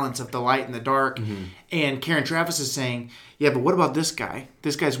balance of the light and the dark. Mm-hmm. And Karen Traviss is saying, yeah, but what about this guy?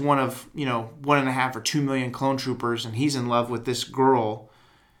 This guy's one of, 1.5 or 2 million clone troopers, and he's in love with this girl.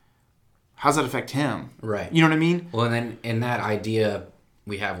 How's that affect him? Right. You know what I mean? Well, and then in that idea,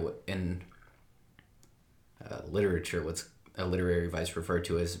 we have in literature what's a literary device referred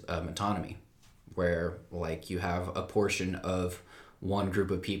to as metonymy, where like you have a portion of one group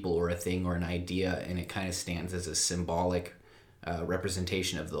of people or a thing or an idea, and it kind of stands as a symbolic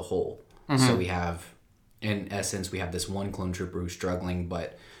representation of the whole. Mm-hmm. So we have, in essence, we have this one clone trooper who's struggling,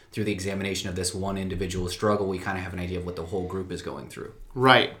 but through the examination of this one individual struggle, we kind of have an idea of what the whole group is going through.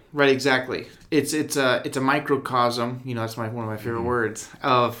 Right, exactly. It's a microcosm. That's one of my favorite words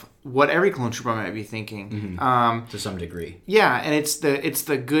of what every clone trooper might be thinking. Mm-hmm. To some degree. Yeah, and it's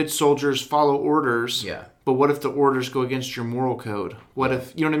the good soldiers follow orders. Yeah. But what if the orders go against your moral code? What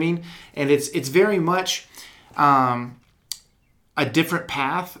if, you know what I mean? And it's very much a different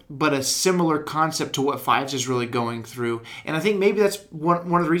path, but a similar concept to what Fives is really going through. And I think maybe that's one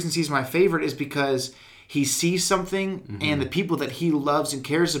of the reasons he's my favorite, is because he sees something, and the people that he loves and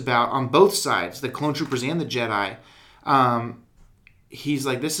cares about on both sides, the clone troopers and the Jedi, he's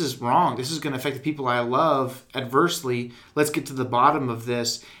like, this is wrong. This is going to affect the people I love adversely. Let's get to the bottom of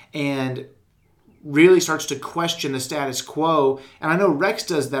this. And really starts to question the status quo. And I know Rex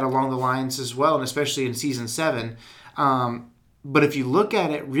does that along the lines as well, and especially in season 7. But if you look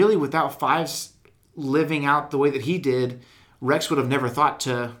at it, really without Fives living out the way that he did, Rex would have never thought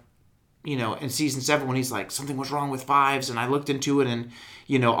to, in season 7 when he's like, something was wrong with Fives, and I looked into it, and,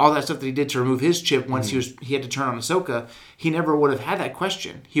 all that stuff that he did to remove his chip once he had to turn on Ahsoka, he never would have had that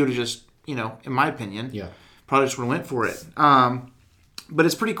question. He would have just, in my opinion, probably just would have went for it. But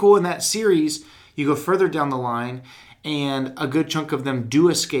it's pretty cool in that series. You go further down the line, and a good chunk of them do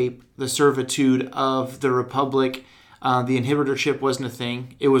escape the servitude of the Republic. The inhibitor chip wasn't a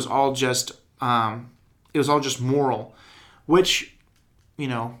thing. It was all just moral. Which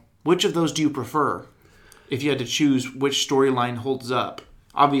of those do you prefer? If you had to choose which storyline holds up,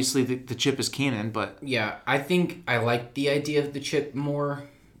 obviously the chip is canon, but yeah, I think I like the idea of the chip more,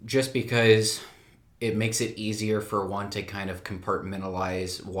 just because it makes it easier for one to kind of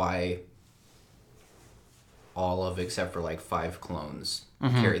compartmentalize why all of, except for like 5 clones,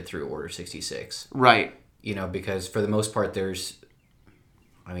 carried through Order 66. Right. Because for the most part, even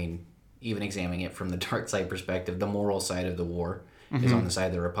examining it from the dark side perspective, the moral side of the war is on the side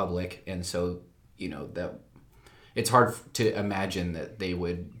of the Republic. And so, that it's hard to imagine that they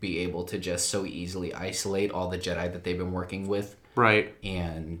would be able to just so easily isolate all the Jedi that they've been working with. Right.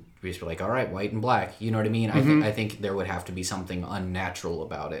 And just be like, all right, white and black. You know what I mean? I think there would have to be something unnatural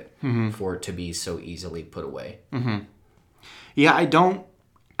about it for it to be so easily put away. Yeah, I don't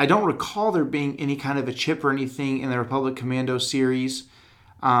recall there being any kind of a chip or anything in the Republic Commando series.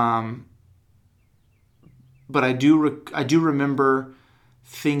 But I do remember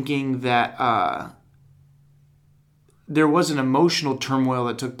thinking that there was an emotional turmoil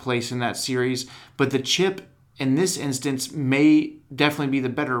that took place in that series, but the chip in this instance may definitely be the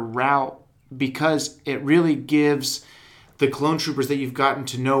better route, because it really gives the clone troopers that you've gotten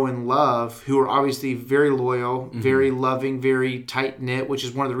to know and love, who are obviously very loyal, very loving, very tight-knit, which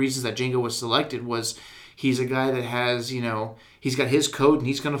is one of the reasons that Jango was selected, was he's a guy that has, he's got his code and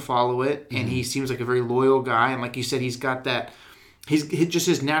he's going to follow it, and he seems like a very loyal guy. And like you said, he's got that, just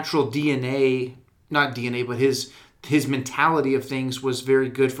his natural DNA, not DNA, but his mentality of things was very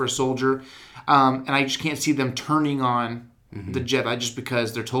good for a soldier. And I just can't see them turning on the Jedi just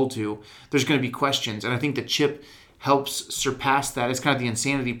because they're told to. There's going to be questions. And I think the chip helps surpass that. It's kind of the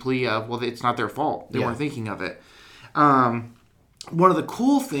insanity plea of, well, it's not their fault. They weren't thinking of it. One of the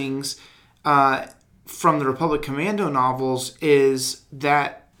cool things from the Republic Commando novels is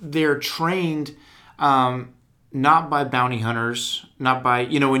that they're trained not by bounty hunters, not by,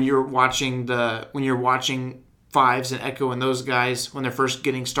 when you're watching Fives and Echo and those guys, when they're first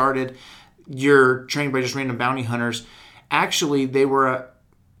getting started, you're trained by just random bounty hunters. Actually, they were a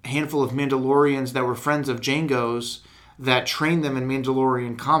handful of Mandalorians that were friends of Jango's that trained them in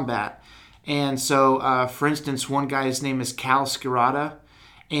Mandalorian combat. And so, for instance, one guy's name is Cal Skirata,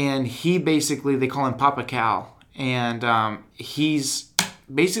 and he basically, they call him Papa Cal, and he's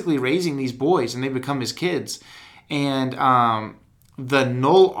basically raising these boys, and they become his kids. And the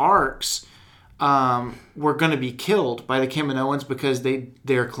Null Arcs were going to be killed by the Kaminoans because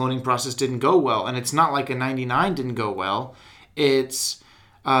their cloning process didn't go well. And it's not like a 99 didn't go well. It's,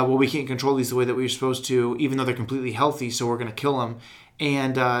 we can't control these the way that we were supposed to, even though they're completely healthy, so we're going to kill them.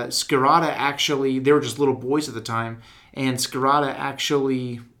 And Skirata actually, they were just little boys at the time, and Skirata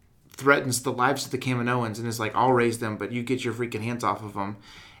actually threatens the lives of the Kaminoans and is like, I'll raise them, but you get your freaking hands off of them.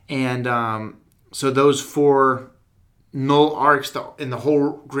 And so those 4 Null Arcs in the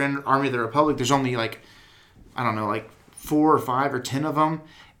whole Grand Army of the Republic, there's only 4 or 5 or 10 of them,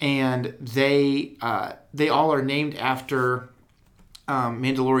 and they all are named after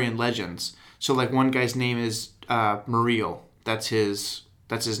Mandalorian legends. So one guy's name is Muriel. That's his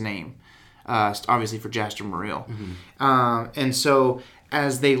name, obviously for Jaster Muriel. And so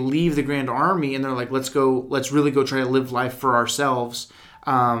as they leave the Grand Army and they're like, let's really go try to live life for ourselves,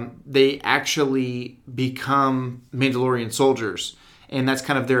 they actually become Mandalorian soldiers, and that's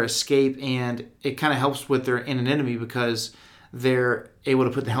kind of their escape, and it kind of helps with their anonymity because they're able to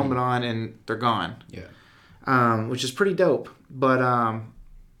put the helmet on and they're gone. Which is pretty dope. But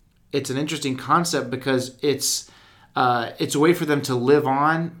it's an interesting concept because it's a way for them to live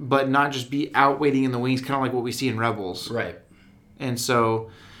on, but not just be out waiting in the wings, kind of like what we see in Rebels. Right. And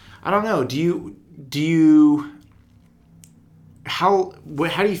so, I don't know. Do you how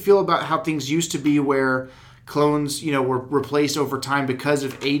do you feel about how things used to be, where clones, were replaced over time because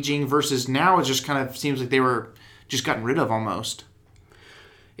of aging, versus now it just kind of seems like they were just gotten rid of almost?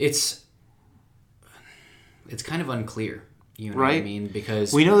 It's kind of unclear. You know right? what I mean?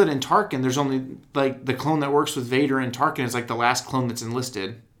 Because we know that in Tarkin, there's only like the clone that works with Vader in Tarkin is like the last clone that's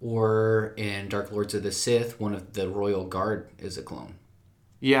enlisted. or in Dark Lords of the Sith, one of the Royal Guard is a clone.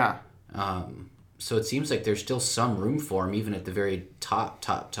 Yeah. So it seems like there's still some room for him, even at the very top.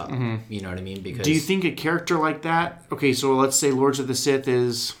 You know what I mean? Because Do you think a character like that? Okay, so let's say Lords of the Sith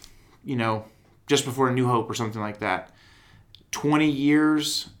is, just before A New Hope or something like that. 20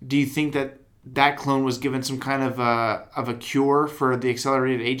 years. Do you think that clone was given some kind of a cure for the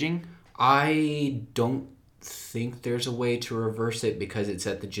accelerated aging? I don't think there's a way to reverse it because it's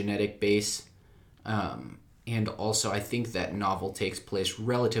at the genetic base. And also, I think that novel takes place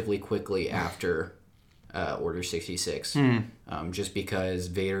relatively quickly after Order 66. Just because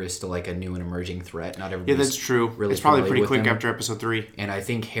Vader is still like a new and emerging threat. Not everybody. Yeah, that's true. Really it's probably familiar pretty with quick him. after Episode 3. And I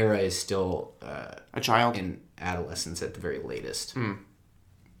think Hera is still A child? in adolescence at the very latest. That's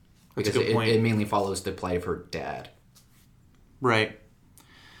Because a good point. it mainly follows the plight of her dad. Right.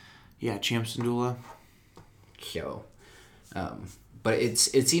 Yeah, Cham Syndulla. So, but it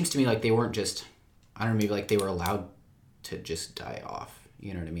seems to me like they weren't just, I don't know, maybe like they were allowed to just die off,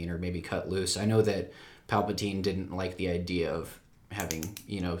 you know what I mean, or maybe cut loose. I know that Palpatine didn't like the idea of having,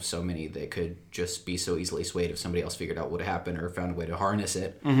 so many that could just be so easily swayed if somebody else figured out what happened or found a way to harness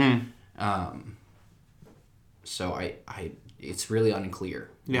it. So I it's really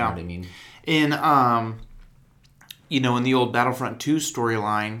unclear. You know what I mean? In in the old Battlefront 2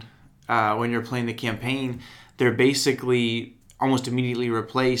 storyline, when you're playing the campaign, they're basically almost immediately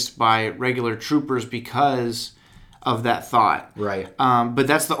replaced by regular troopers because of that thought. Right. But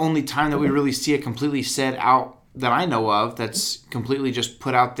that's the only time that we really see it completely said out that I know of. That's completely just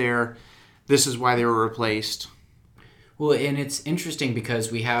put out there. This is why they were replaced. Well, and it's interesting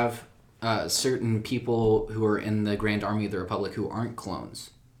because we have certain people who are in the Grand Army of the Republic who aren't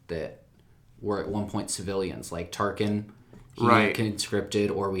clones that were at one point civilians, like Tarkin, he Right. conscripted,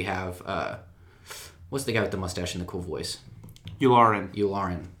 or we have what's the guy with the mustache and the cool voice? Yularen.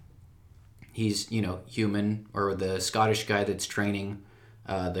 Yularen. He's human, or the Scottish guy that's training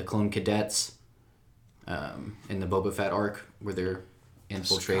the clone cadets in the Boba Fett arc where they're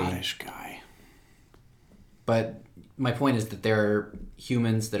infiltrating. Scottish guy. But my point is that there are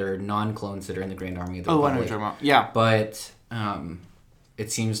humans that are non-clones that are in the Grand Army of the Oh, I know Republic. what you're talking about. Yeah. But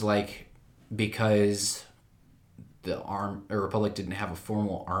it seems like because the Republic didn't have a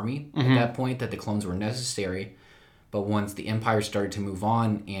formal army at that point, that the clones were necessary. But once the Empire started to move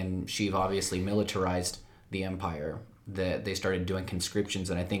on, and Sheev obviously militarized the Empire, that they started doing conscriptions,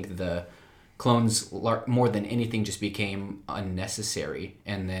 and I think the clones more than anything just became unnecessary.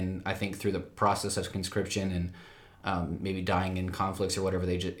 And then I think through the process of conscription and maybe dying in conflicts or whatever,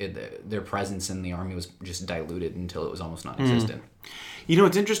 their presence in the army was just diluted until it was almost non-existent.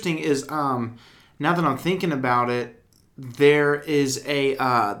 What's interesting is now that I'm thinking about it, there's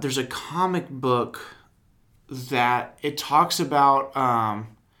a comic book that it talks about. I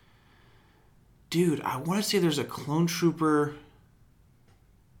want to say there's a clone trooper.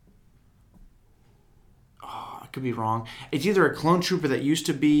 I could be wrong. It's either a clone trooper that used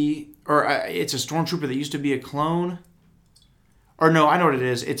to be, or it's a stormtrooper that used to be a clone. Or no, I know what it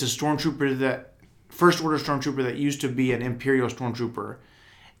is. It's a stormtrooper First Order stormtrooper that used to be an Imperial stormtrooper.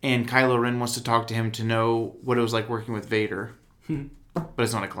 And Kylo Ren wants to talk to him to know what it was like working with Vader. But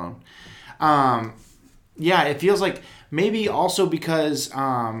it's not a clone. It feels like maybe also because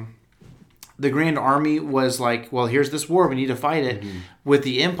the Grand Army was like, well, here's this war, we need to fight it. With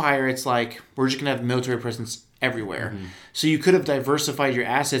the Empire, it's like, we're just going to have military presence everywhere. So you could have diversified your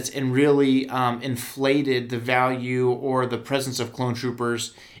assets and really inflated the value or the presence of clone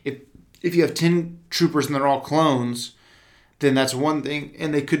troopers. If you have 10 troopers and they're all clones, then that's one thing,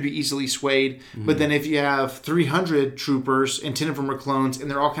 and they could be easily swayed. But then if you have 300 troopers and 10 of them are clones and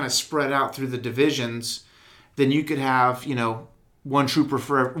they're all kind of spread out through the divisions, then you could have, one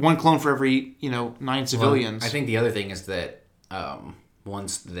clone for every, 9 civilians. Well, I think the other thing is that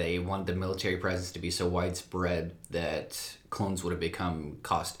once they wanted the military presence to be so widespread that clones would have become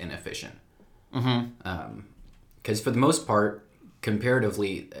cost inefficient. Because for the most part,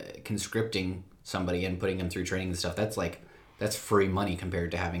 comparatively, conscripting somebody and putting them through training and stuff, that's free money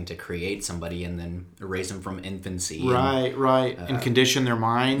compared to having to create somebody and then raise them from infancy. Right. And condition their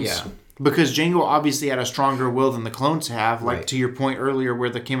minds. Yeah. Because Jango obviously had a stronger will than the clones have, like to your point earlier where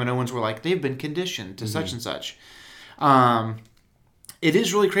the Kaminoans were like, they've been conditioned to such and such. It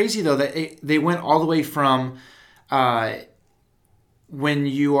is really crazy, though, that they went all the way from when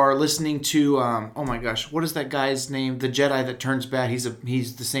you are listening to, oh my gosh, what is that guy's name? The Jedi that turns bad.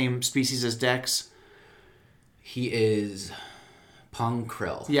 He's the same species as Dex. He is Pong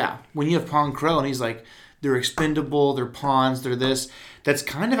Krell. Yeah. When you have Pong Krell and he's like, they're expendable, they're pawns, they're this. That's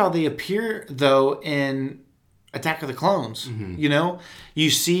kind of how they appear, though, in Attack of the Clones. You know? You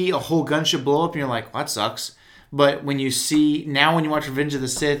see a whole gunship blow up and you're like, well, that sucks. But when you watch Revenge of the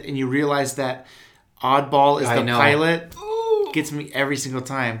Sith and you realize that Oddball is the pilot, gets me every single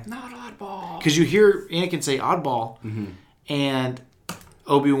time. Not Oddball. Because you hear Anakin say Oddball, and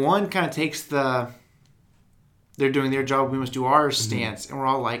Obi-Wan kind of takes they're doing their job, we must do ours stance. And we're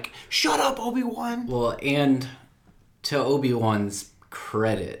all like, shut up, Obi-Wan. Well, and to Obi-Wan's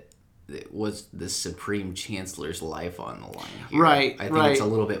credit, it was the Supreme Chancellor's life on the line here. Right, I think it's a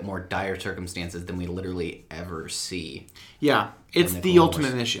little bit more dire circumstances than we literally ever see. Yeah, it's the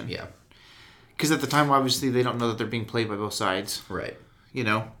ultimate mission. Yeah. Because at the time, obviously, they don't know that they're being played by both sides. Right. You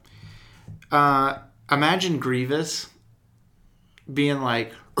know? Imagine Grievous being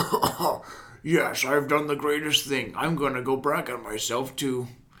like, yes, I've done the greatest thing. I'm going to go brag on myself to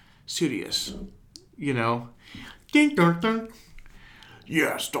Sidious. You know? Ding, dun, dun.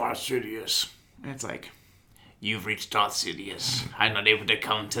 Yes, Darth Sidious. And it's like, you've reached Darth Sidious. I'm not able to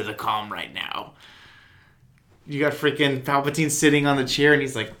come to the comm right now. You got freaking Palpatine sitting on the chair and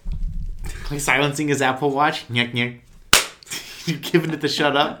he's like silencing his Apple Watch. Nyek, nyek. You're giving it the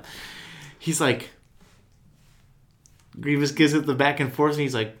shut up. He's like, Grievous gives it the back and forth and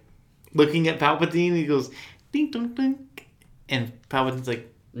he's like looking at Palpatine. He goes, ding, ding, ding. And Palpatine's like,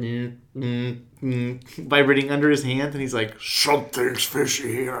 vibrating under his hand, and he's like, something's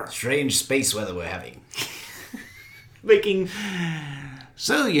fishy here. Strange space weather we're having. Making.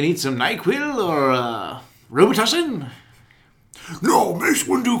 So, you need some NyQuil or Robitussin? No, Mace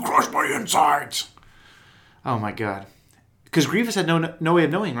Windu crushed my insides. Oh my god. Because Grievous had no way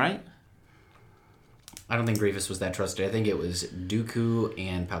of knowing, right? I don't think Grievous was that trusted. I think it was Dooku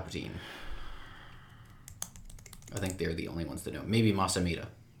and Palpatine. I think they're the only ones that know. Maybe Masamita.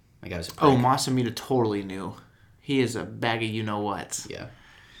 I got his. Oh, Masamita totally knew. He is a bag of you-know-whats. Yeah.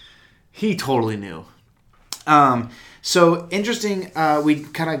 He totally knew. So, interesting, we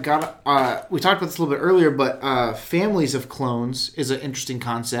kind of got... we talked about this a little bit earlier, but families of clones is an interesting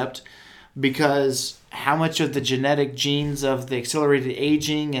concept because how much of the genetic genes of the accelerated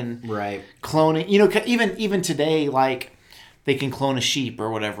aging and cloning... You know, even today, like, they can clone a sheep or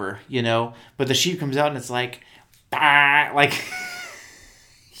whatever, you know? But the sheep comes out and it's like... Bah, like...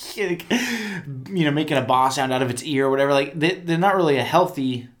 you know, making a bah sound out of its ear or whatever. Like, they're not really a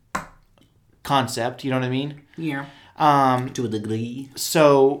healthy concept. You know what I mean? Yeah. To a degree.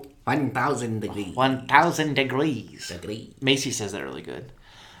 So 1,000 degrees. 1,000 degrees. Macy says that really good.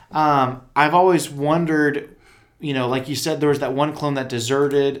 I've always wondered, you know, like you said, there was that one clone that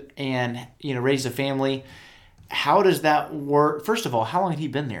deserted and, you know, raised a family. How does that work? First of all, how long had he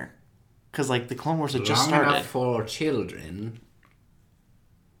been there? Because, like, the Clone Wars had just started. Long enough for children.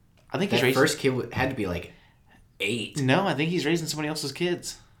 I think that first kid had to be like 8. No, I think he's raising somebody else's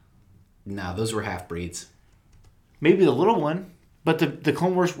kids. No, those were half-breeds. Maybe the little one, but the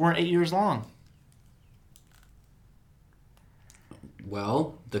Clone Wars weren't 8 years long.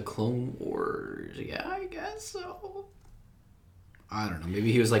 Well, the Clone Wars, yeah, I guess so. I don't know.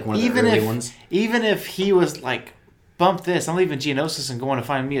 Maybe he was like one of the early ones. Even if he was like, bump this, I'm leaving Geonosis and going to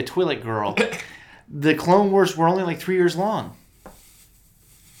find me a Twi'lek girl. The Clone Wars were only like 3 years long.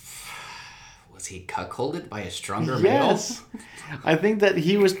 Was he cuckolded by a stronger male? Yes. I think that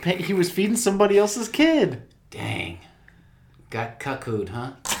he was feeding somebody else's kid. Dang. Got cuckooed,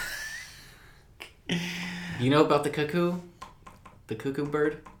 huh? You know about the cuckoo? The cuckoo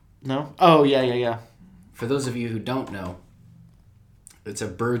bird? No? Oh, yeah. For those of you who don't know, it's a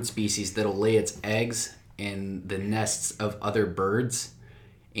bird species that'll lay its eggs in the nests of other birds,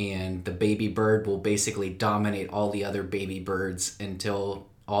 and the baby bird will basically dominate all the other baby birds until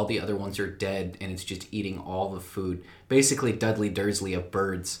all the other ones are dead, and it's just eating all the food. Basically, Dudley Dursley of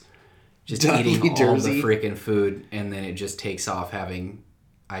birds. Just eating all the freaking food, and then it just takes off having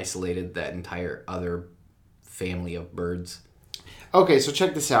isolated that entire other family of birds. Okay, so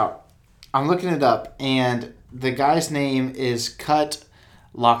check this out. I'm looking it up, and the guy's name is Cut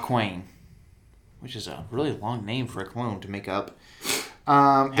LaQuaine, which is a really long name for a clone to make up.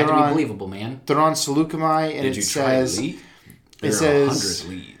 Had to be believable, man. They're on Seleucami, and it says... It says 100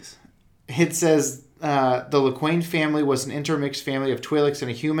 Lees. It says the LaQuaine family was an intermixed family of Twi'leks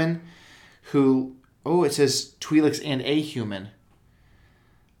and a human who... Oh, it says Twi'leks and a human.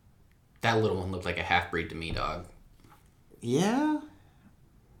 That little one looked like a half-breed to me, dog. Yeah?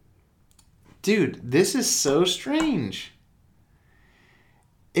 Dude, this is so strange.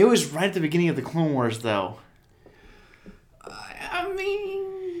 It was right at the beginning of the Clone Wars, though. I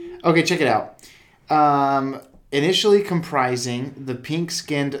mean... Okay, check it out. Initially comprising the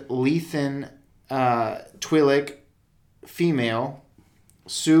pink-skinned Lethan Twi'lek, female,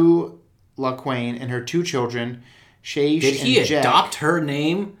 Sue LaQuain, and her 2 children, Shaish Did he and Jack. adopt her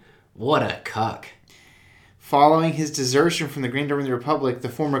name? What a cuck. Following his desertion from the Grand Army of the Republic, the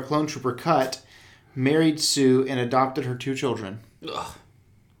former clone trooper Cut married Sue and adopted her 2 children. Ugh.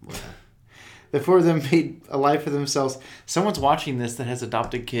 The 4 of them made a life for themselves. Someone's watching this that has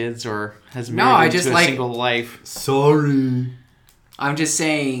adopted kids or has No, married I into just a like- single life. Sorry. I'm just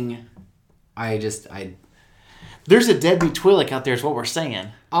saying, There's a deadbeat Twi'lek out there is what we're saying.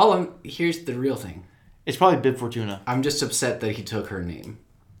 here's the real thing. It's probably Bib Fortuna. I'm just upset that he took her name.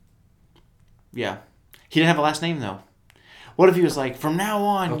 Yeah. He didn't have a last name, though. What if he was like, from now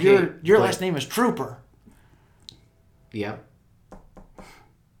on, Okay, your but- last name is Trooper? Yep.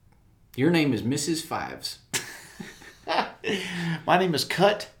 Your name is Mrs. Fives. My name is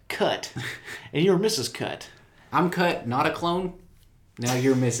Cut, and you're Mrs. Cut. I'm Cut, not a clone. Now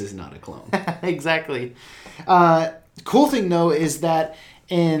you're Mrs. Not a clone. Exactly. Cool thing, though, is that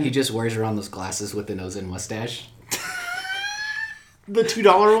in He just wears around those glasses with the nose and mustache. the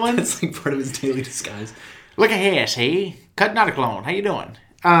 $2 ones, It's like part of his daily disguise. look at this, hey? Cut, not a clone. How you doing?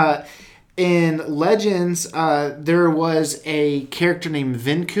 In Legends, there was a character named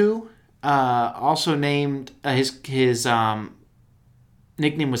Vinku, also named his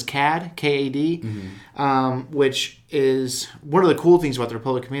nickname was Cad, K-A-D, which is one of the cool things about the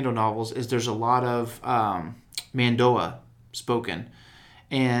Republic Commando novels is there's a lot of Mandoa spoken,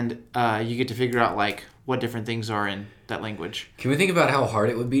 and you get to figure out like what different things are in that language. Can we think about how hard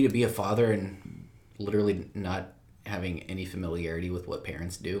it would be to be a father and literally not having any familiarity with what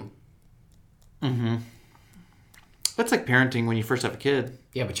parents do? That's like parenting when you first have a kid.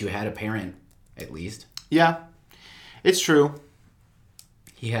 Yeah, but you had a parent, at least. Yeah, it's true.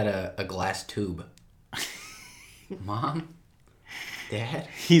 He had a glass tube. Mom? Dad?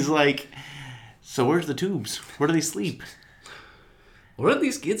 He's like, so where's the tubes? Where do they sleep? Where do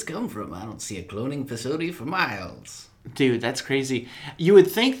these kids come from? I don't see a cloning facility for miles. Dude, that's crazy. You would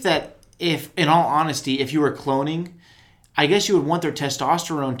think that if, in all honesty, if you were cloning, I guess you would want their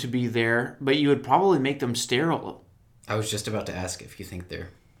testosterone to be there, but you would probably make them sterile. I was just about to ask if you think they're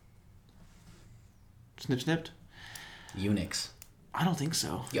Snipped? eunuchs. I don't think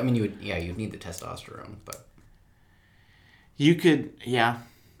so. I mean, you'd need the testosterone, but You could, yeah.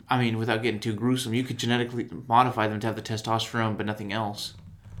 I mean, without getting too gruesome, you could genetically modify them to have the testosterone, but nothing else.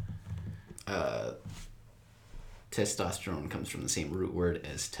 testosterone comes from the same root word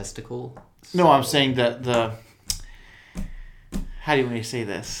as testicle. No, I'm saying that the... How do you want me to say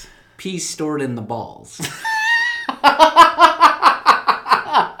this? Pee stored in the balls.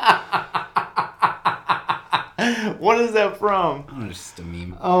 What is that from? Oh, it's just a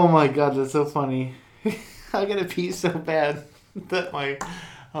meme. Oh my god, that's so funny. I gotta pee so bad that my...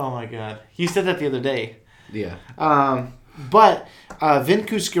 Oh my god. You said that the other day. Yeah. But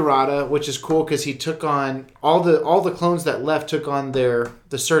Vinku Skirata, which is cool because he took on... All the clones that left took on the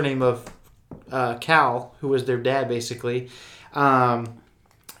surname of Cal, who was their dad, basically.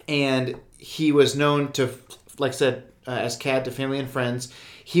 And he was known to, like I said, as Cad to family and friends.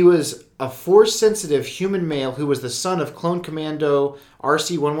 He was a Force-sensitive human male who was the son of Clone Commando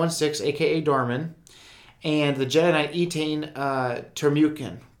RC-116, a.k.a. Darman, and the Jedi Knight Etain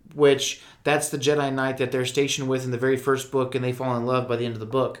Termukin, which that's the Jedi Knight that they're stationed with in the very first book, and they fall in love by the end of the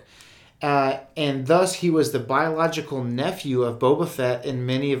book. And thus, he was the biological nephew of Boba Fett and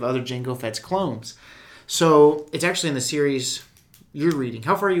many of other Jango Fett's clones. So, it's actually in the series you're reading.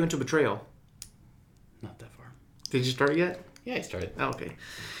 How far are you into Betrayal? Not that far. Did you start yet? Yeah, I started. Oh, okay.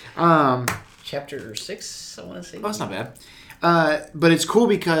 Chapter 6, I want to say. Oh, that's not bad. But it's cool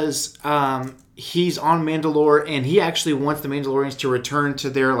because he's on Mandalore, and he actually wants the Mandalorians to return to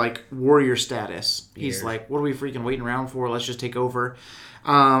their like warrior status. He's Weird. like, what are we freaking waiting around for? Let's just take over.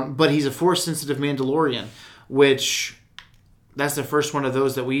 But he's a Force-sensitive Mandalorian, which that's the first one of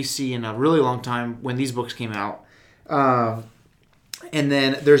those that we see in a really long time when these books came out. And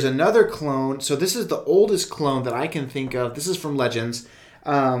then there's another clone. So this is the oldest clone that I can think of. This is from Legends.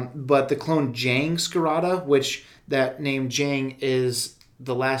 But the clone Jang Skirata, which that name Jang is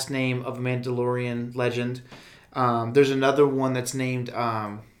the last name of a Mandalorian legend. There's another one that's named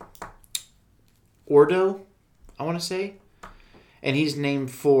Ordo, I want to say. And he's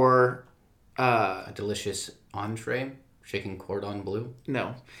named for... A delicious entree, chicken cordon bleu.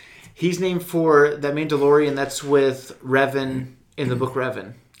 No. He's named for that Mandalorian that's with Revan in the book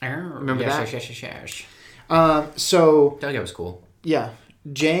Revan. Remember that? Yes. So, That guy was cool. yeah.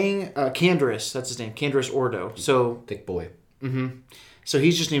 Jang, Canderous, that's his name. Canderous Ordo. So, Thick boy. so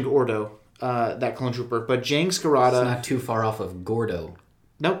he's just named Ordo, that clone trooper. But Jang It's Skirata... not too far off of Gordo.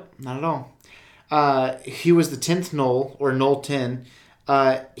 Nope, not at all. He was the 10th Null, or Null 10.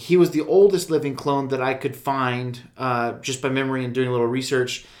 He was the oldest living clone that I could find just by memory and doing a little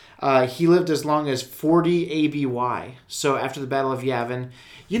research. He lived as long as 40 ABY, so after the Battle of Yavin.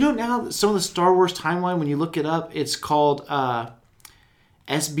 You know, now some of the Star Wars timeline, when you look it up, it's called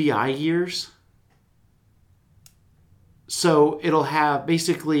SBI years. So it'll have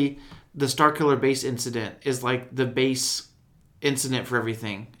basically the Starkiller base incident is like the base incident for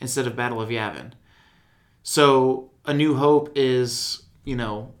everything instead of Battle of Yavin. So A New Hope is,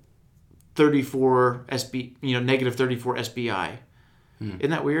 34 negative 34 SBI. Isn't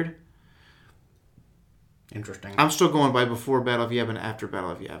that weird? Interesting. I'm still going by before Battle of Yavin, after Battle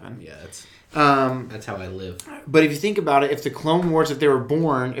of Yavin. Yeah, that's how I live. But if you think about it, if the Clone Wars, if they were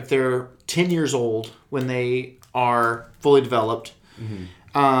born, if they're 10 years old when they are fully developed,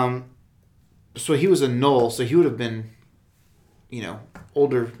 so he was a Null, so he would have been,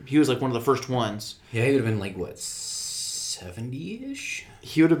 older. He was like one of the first ones. Yeah, he would have been like, what, 70-ish?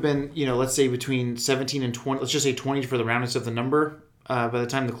 He would have been, let's say between 17 and 20. Let's just say 20 for the roundness of the number by the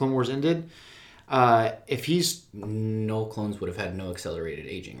time the Clone Wars ended. If he's... No clones would have had no accelerated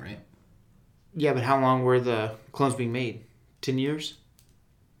aging, right? Yeah, but how long were the clones being made? 10 years?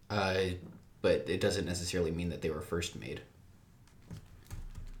 But it doesn't necessarily mean that they were first made.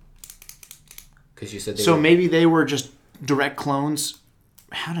 Because you said they So were... maybe they were just direct clones.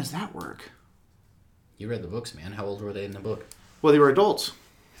 How does that work? You read the books, man. How old were they in the book? Well, they were adults.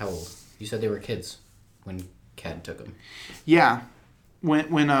 How old? You said they were kids when Cad took them. Yeah. When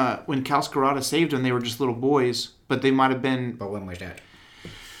Cal Scarata saved them, they were just little boys, but they might have been... But when was that?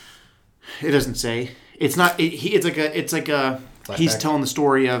 It doesn't say. It's not... It's like a... Flashback? He's telling the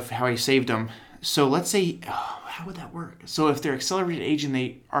story of how he saved them. So let's say... how would that work? So if they're accelerated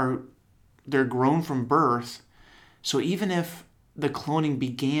aging, they're grown from birth. So even if the cloning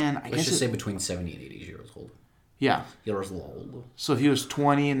began... Let's just say between 70 and 80 years old. Yeah. Years old. So if he was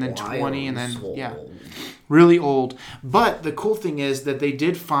 20 and then 20 and then... Old. Yeah. Really old. But the cool thing is that they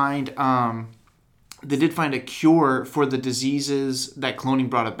did find a cure for the diseases that cloning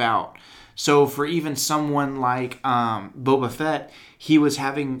brought about. So for even someone like Boba Fett, he was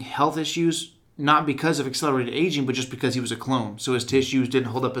having health issues, not because of accelerated aging, but just because he was a clone. So his tissues didn't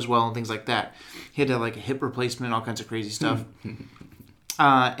hold up as well and things like that. He had to have like a hip replacement, all kinds of crazy stuff.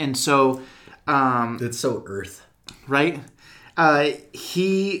 And so... That's so Earth. Right?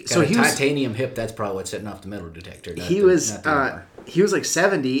 He Got a was titanium hip. That's probably what's setting off the metal detector. he was like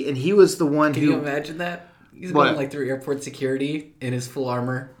 70, and he was the one Can who... you imagine that? He's What? going like through airport security in his full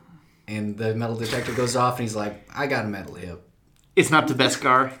armor, and the metal detector goes off, and he's like, "I got a metal hip." It's not the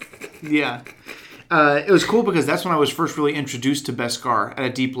Beskar. Yeah. It was cool because that's when I was first really introduced to Beskar at a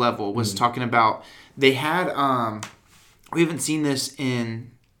deep level, was talking about... They had... we haven't seen this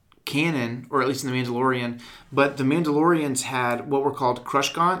in canon, or at least in The Mandalorian, but the Mandalorians had what were called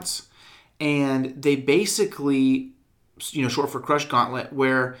Crush Gaunts, and they basically, short for Crush Gauntlet,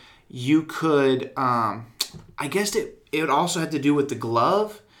 where you could... I guess it also had to do with the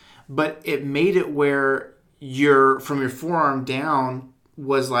glove, but it made it where from your forearm down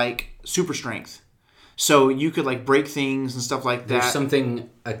was like super strength. So you could like break things and stuff like that. There's something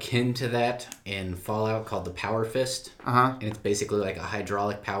akin to that in Fallout called the Power Fist. And it's basically like a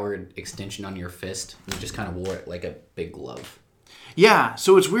hydraulic powered extension on your fist. You just kind of wore it like a big glove. Yeah,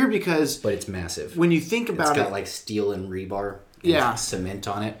 so it's weird because... But it's massive. When you think about it's got like steel and rebar and cement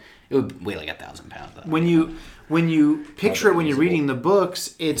on it. It would weigh like 1,000 pounds. Though. When you picture it when you're reading the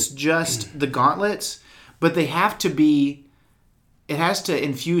books, it's just the gauntlets, but they have to be... It has to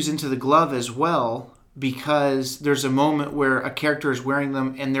infuse into the glove as well, because there's a moment where a character is wearing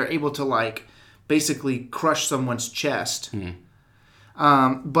them and they're able to like basically crush someone's chest.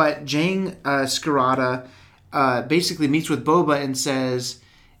 But Jang Scarata basically meets with Boba and says,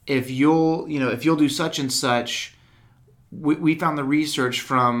 if you'll do such and such, we found the research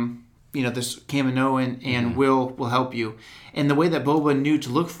from this Kaminoan and we'll help you. And the way that Boba knew to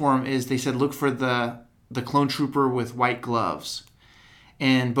look for him is they said look for the clone trooper with white gloves.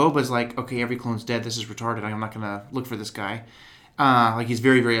 And Boba's like, okay, every clone's dead. This is retarded. I'm not going to look for this guy. He's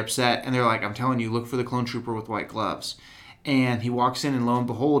very, very upset. And they're like, I'm telling you, look for the clone trooper with white gloves. And he walks in, and lo and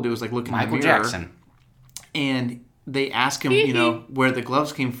behold, it was like looking in the mirror. Michael Jackson. And they ask him, where the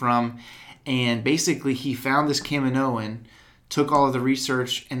gloves came from. And basically, he found this Kaminoan, took all of the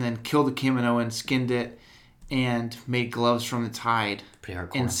research, and then killed the Kaminoan, skinned it, and made gloves from its hide. Pretty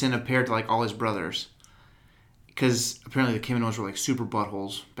hardcore. And sent a pair to like all his brothers. Because apparently the Kaminoans were like super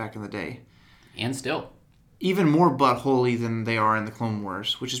buttholes back in the day. And still. Even more buttholey than they are in the Clone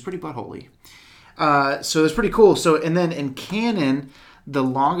Wars, which is pretty buttholey. So it's pretty cool. So, and then in canon, The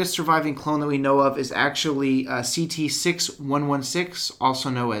longest surviving clone that we know of is actually CT6116, also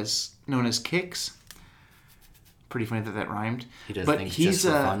known as Kix. Pretty funny that rhymed. He does but things he's just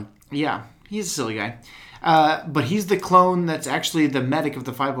for fun. Yeah, he's a silly guy. But he's the clone that's actually the medic of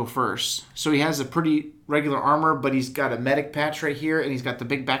the 501st. So he has a pretty regular armor, but he's got a medic patch right here, and he's got the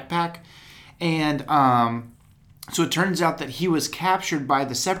big backpack. And so it turns out that he was captured by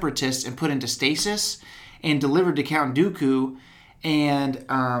the Separatists and put into stasis and delivered to Count Dooku. And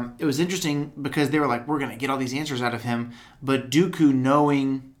it was interesting because they were like, we're going to get all these answers out of him. But Dooku,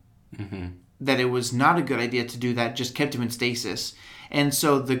 knowing that it was not a good idea to do that, just kept him in stasis. And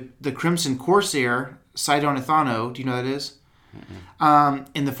so the Crimson Corsair, Sidon Ithano, do you know who that is?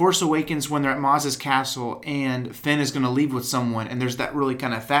 In The Force Awakens, when they're at Maz's castle and Finn is going to leave with someone, and there's that really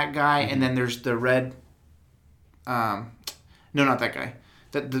kind of fat guy, and then there's the red... no, not that guy.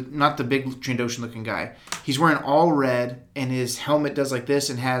 Not the big Trandoshan looking guy. He's wearing all red, and his helmet does like this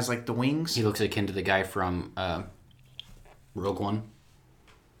and has like the wings. He looks akin to the guy from Rogue One.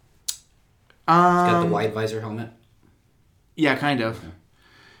 He's got the wide visor helmet. Yeah, kind of.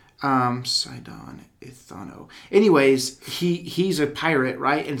 Sidon Ithano. Anyways, he's a pirate,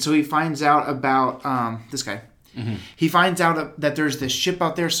 right? And so he finds out about this guy. He finds out that there's this ship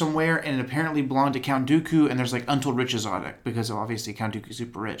out there somewhere, and it apparently belonged to Count Dooku, and there's like untold riches on it because obviously Count Dooku's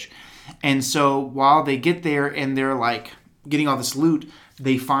super rich. And so while they get there and they're like getting all this loot,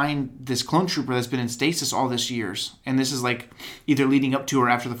 they find this clone trooper that's been in stasis all this years, and this is like either leading up to or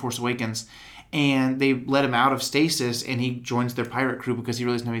after The Force Awakens. And they let him out of stasis, and he joins their pirate crew because he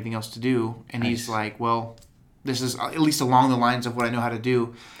really doesn't have anything else to do. And he's like, well, this is at least along the lines of what I know how to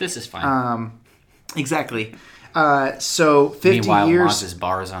do. This is fine. Exactly. So 50 Meanwhile, years... Maz's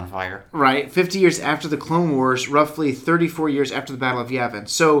bar is on fire. Right. 50 years after the Clone Wars, roughly 34 years after the Battle of Yavin.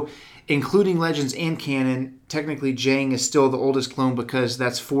 So, including Legends and canon, technically Jang is still the oldest clone because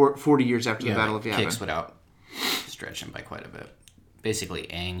that's 40 years after the Battle of Yavin. Kicks without stretching by quite a bit. Basically,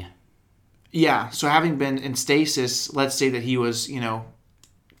 Aang. Yeah, so having been in stasis, let's say that he was,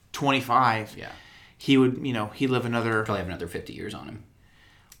 25. Yeah. He would, he'd live another... Probably have another 50 years on him.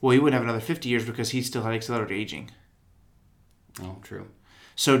 Well, he wouldn't have another 50 years because he still had accelerated aging. Oh, true.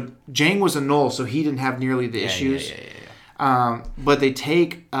 So Jang was a null, so he didn't have nearly the issues. Yeah. But they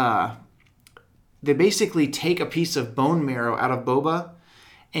basically take a piece of bone marrow out of Boba,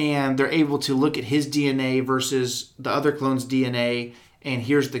 and they're able to look at his DNA versus the other clone's DNA. And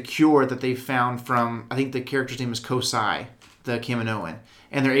here's the cure that they found from, I think the character's name is Kosai, the Kaminoan.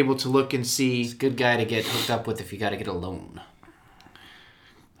 And they're able to look and see... He's a good guy to get hooked up with if you got to get a loan.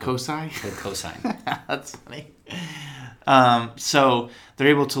 Kosai? Good cosign. That's funny. So they're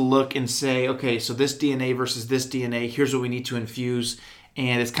able to look and say, okay, so this DNA versus this DNA, here's what we need to infuse.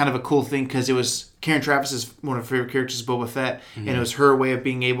 And it's kind of a cool thing because it was Karen Travis's one of her favorite characters, Boba Fett. And it was her way of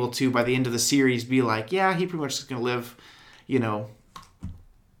being able to, by the end of the series, be like, yeah, he pretty much is going to live,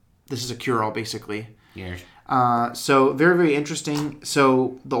 this is a cure-all, basically. Yes. So very, very interesting.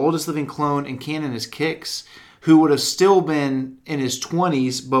 So the oldest living clone in canon is Kix, who would have still been in his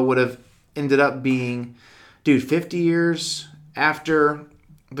 20s, but would have ended up being, 50 years after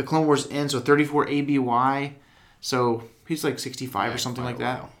the Clone Wars ends, so 34 ABY. So he's like 65 or something like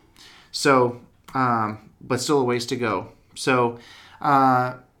that. So, but still a ways to go. So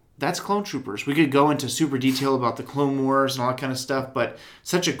that's Clone Troopers. We could go into super detail about the Clone Wars and all that kind of stuff, but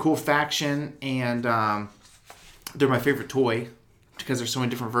such a cool faction, and they're my favorite toy because there's so many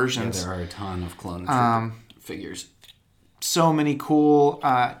different versions. Yeah, there are a ton of Clone Trooper figures. So many cool.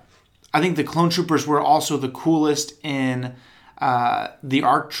 I think the Clone Troopers were also the coolest in the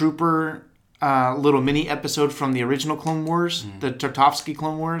ARC Trooper little mini episode from the original Clone Wars, the Tartovsky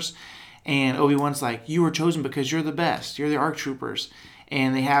Clone Wars. And Obi-Wan's like, you were chosen because you're the best. You're the ARC Troopers.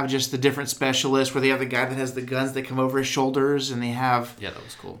 And they have just the different specialists where they have the guy that has the guns that come over his shoulders, and they have that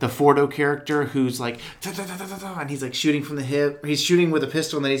was cool. The Fordo character who's like, and he's like shooting from the hip. He's shooting with a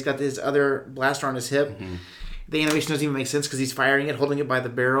pistol, and then he's got this other blaster on his hip. The animation doesn't even make sense because he's firing it, holding it by the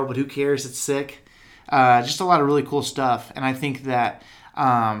barrel, but who cares? It's sick. Just a lot of really cool stuff. And I think that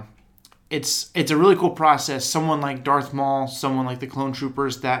it's a really cool process. Someone like Darth Maul, someone like the Clone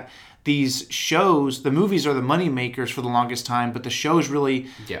Troopers, that these shows, the movies are the money makers for the longest time, but the shows really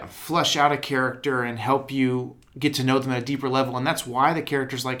flesh out a character and help you get to know them at a deeper level. And that's why the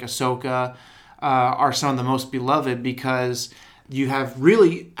characters like Ahsoka are some of the most beloved, because you have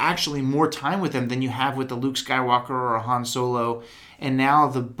really actually more time with them than you have with the Luke Skywalker or a Han Solo. And now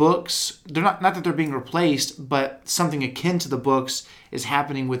the books, they're not that they're being replaced, but something akin to the books is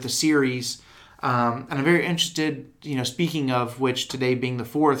happening with the series. And I'm very interested, speaking of which, today being the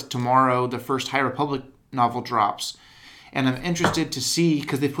 4th, tomorrow the first High Republic novel drops. And I'm interested to see,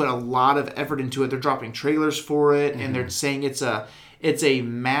 because they put a lot of effort into it. They're dropping trailers for it, and they're saying it's a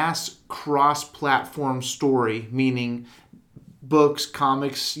mass cross-platform story, meaning books,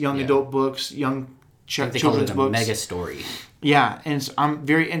 comics, young adult books, young They call children's it a books. mega story. Yeah, and so I'm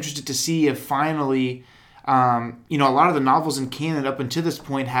very interested to see if finally, a lot of the novels in canon up until this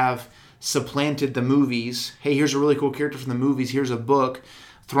point have supplanted the movies. Hey, here's a really cool character from the movies. Here's a book.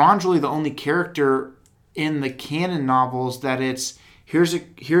 Thrawn's really the only character in the canon novels that here's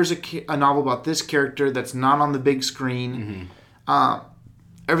a novel about this character that's not on the big screen.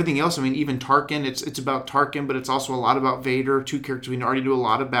 Everything else, I mean, even Tarkin, it's about Tarkin, but it's also a lot about Vader, two characters we already do a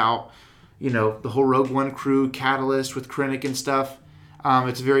lot about. The whole Rogue One crew, Catalyst with Krennic and stuff.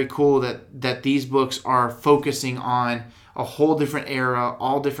 It's very cool that these books are focusing on a whole different era,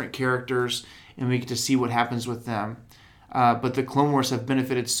 all different characters, and we get to see what happens with them. But the Clone Wars have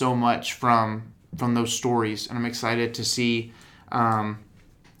benefited so much from those stories, and I'm excited to see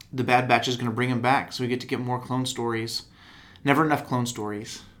the Bad Batch is going to bring them back, so we get to get more clone stories. Never enough clone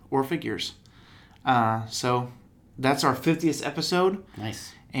stories or figures. So that's our 50th episode.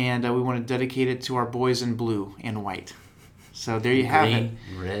 Nice. And we want to dedicate it to our boys in blue and white. So there you have it.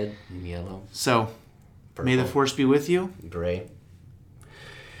 Green, red, and yellow. So Purple, may the Force be with you. gray.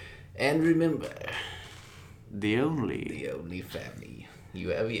 And remember, The only the only family you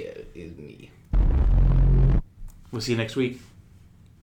have yet is me. We'll see you next week.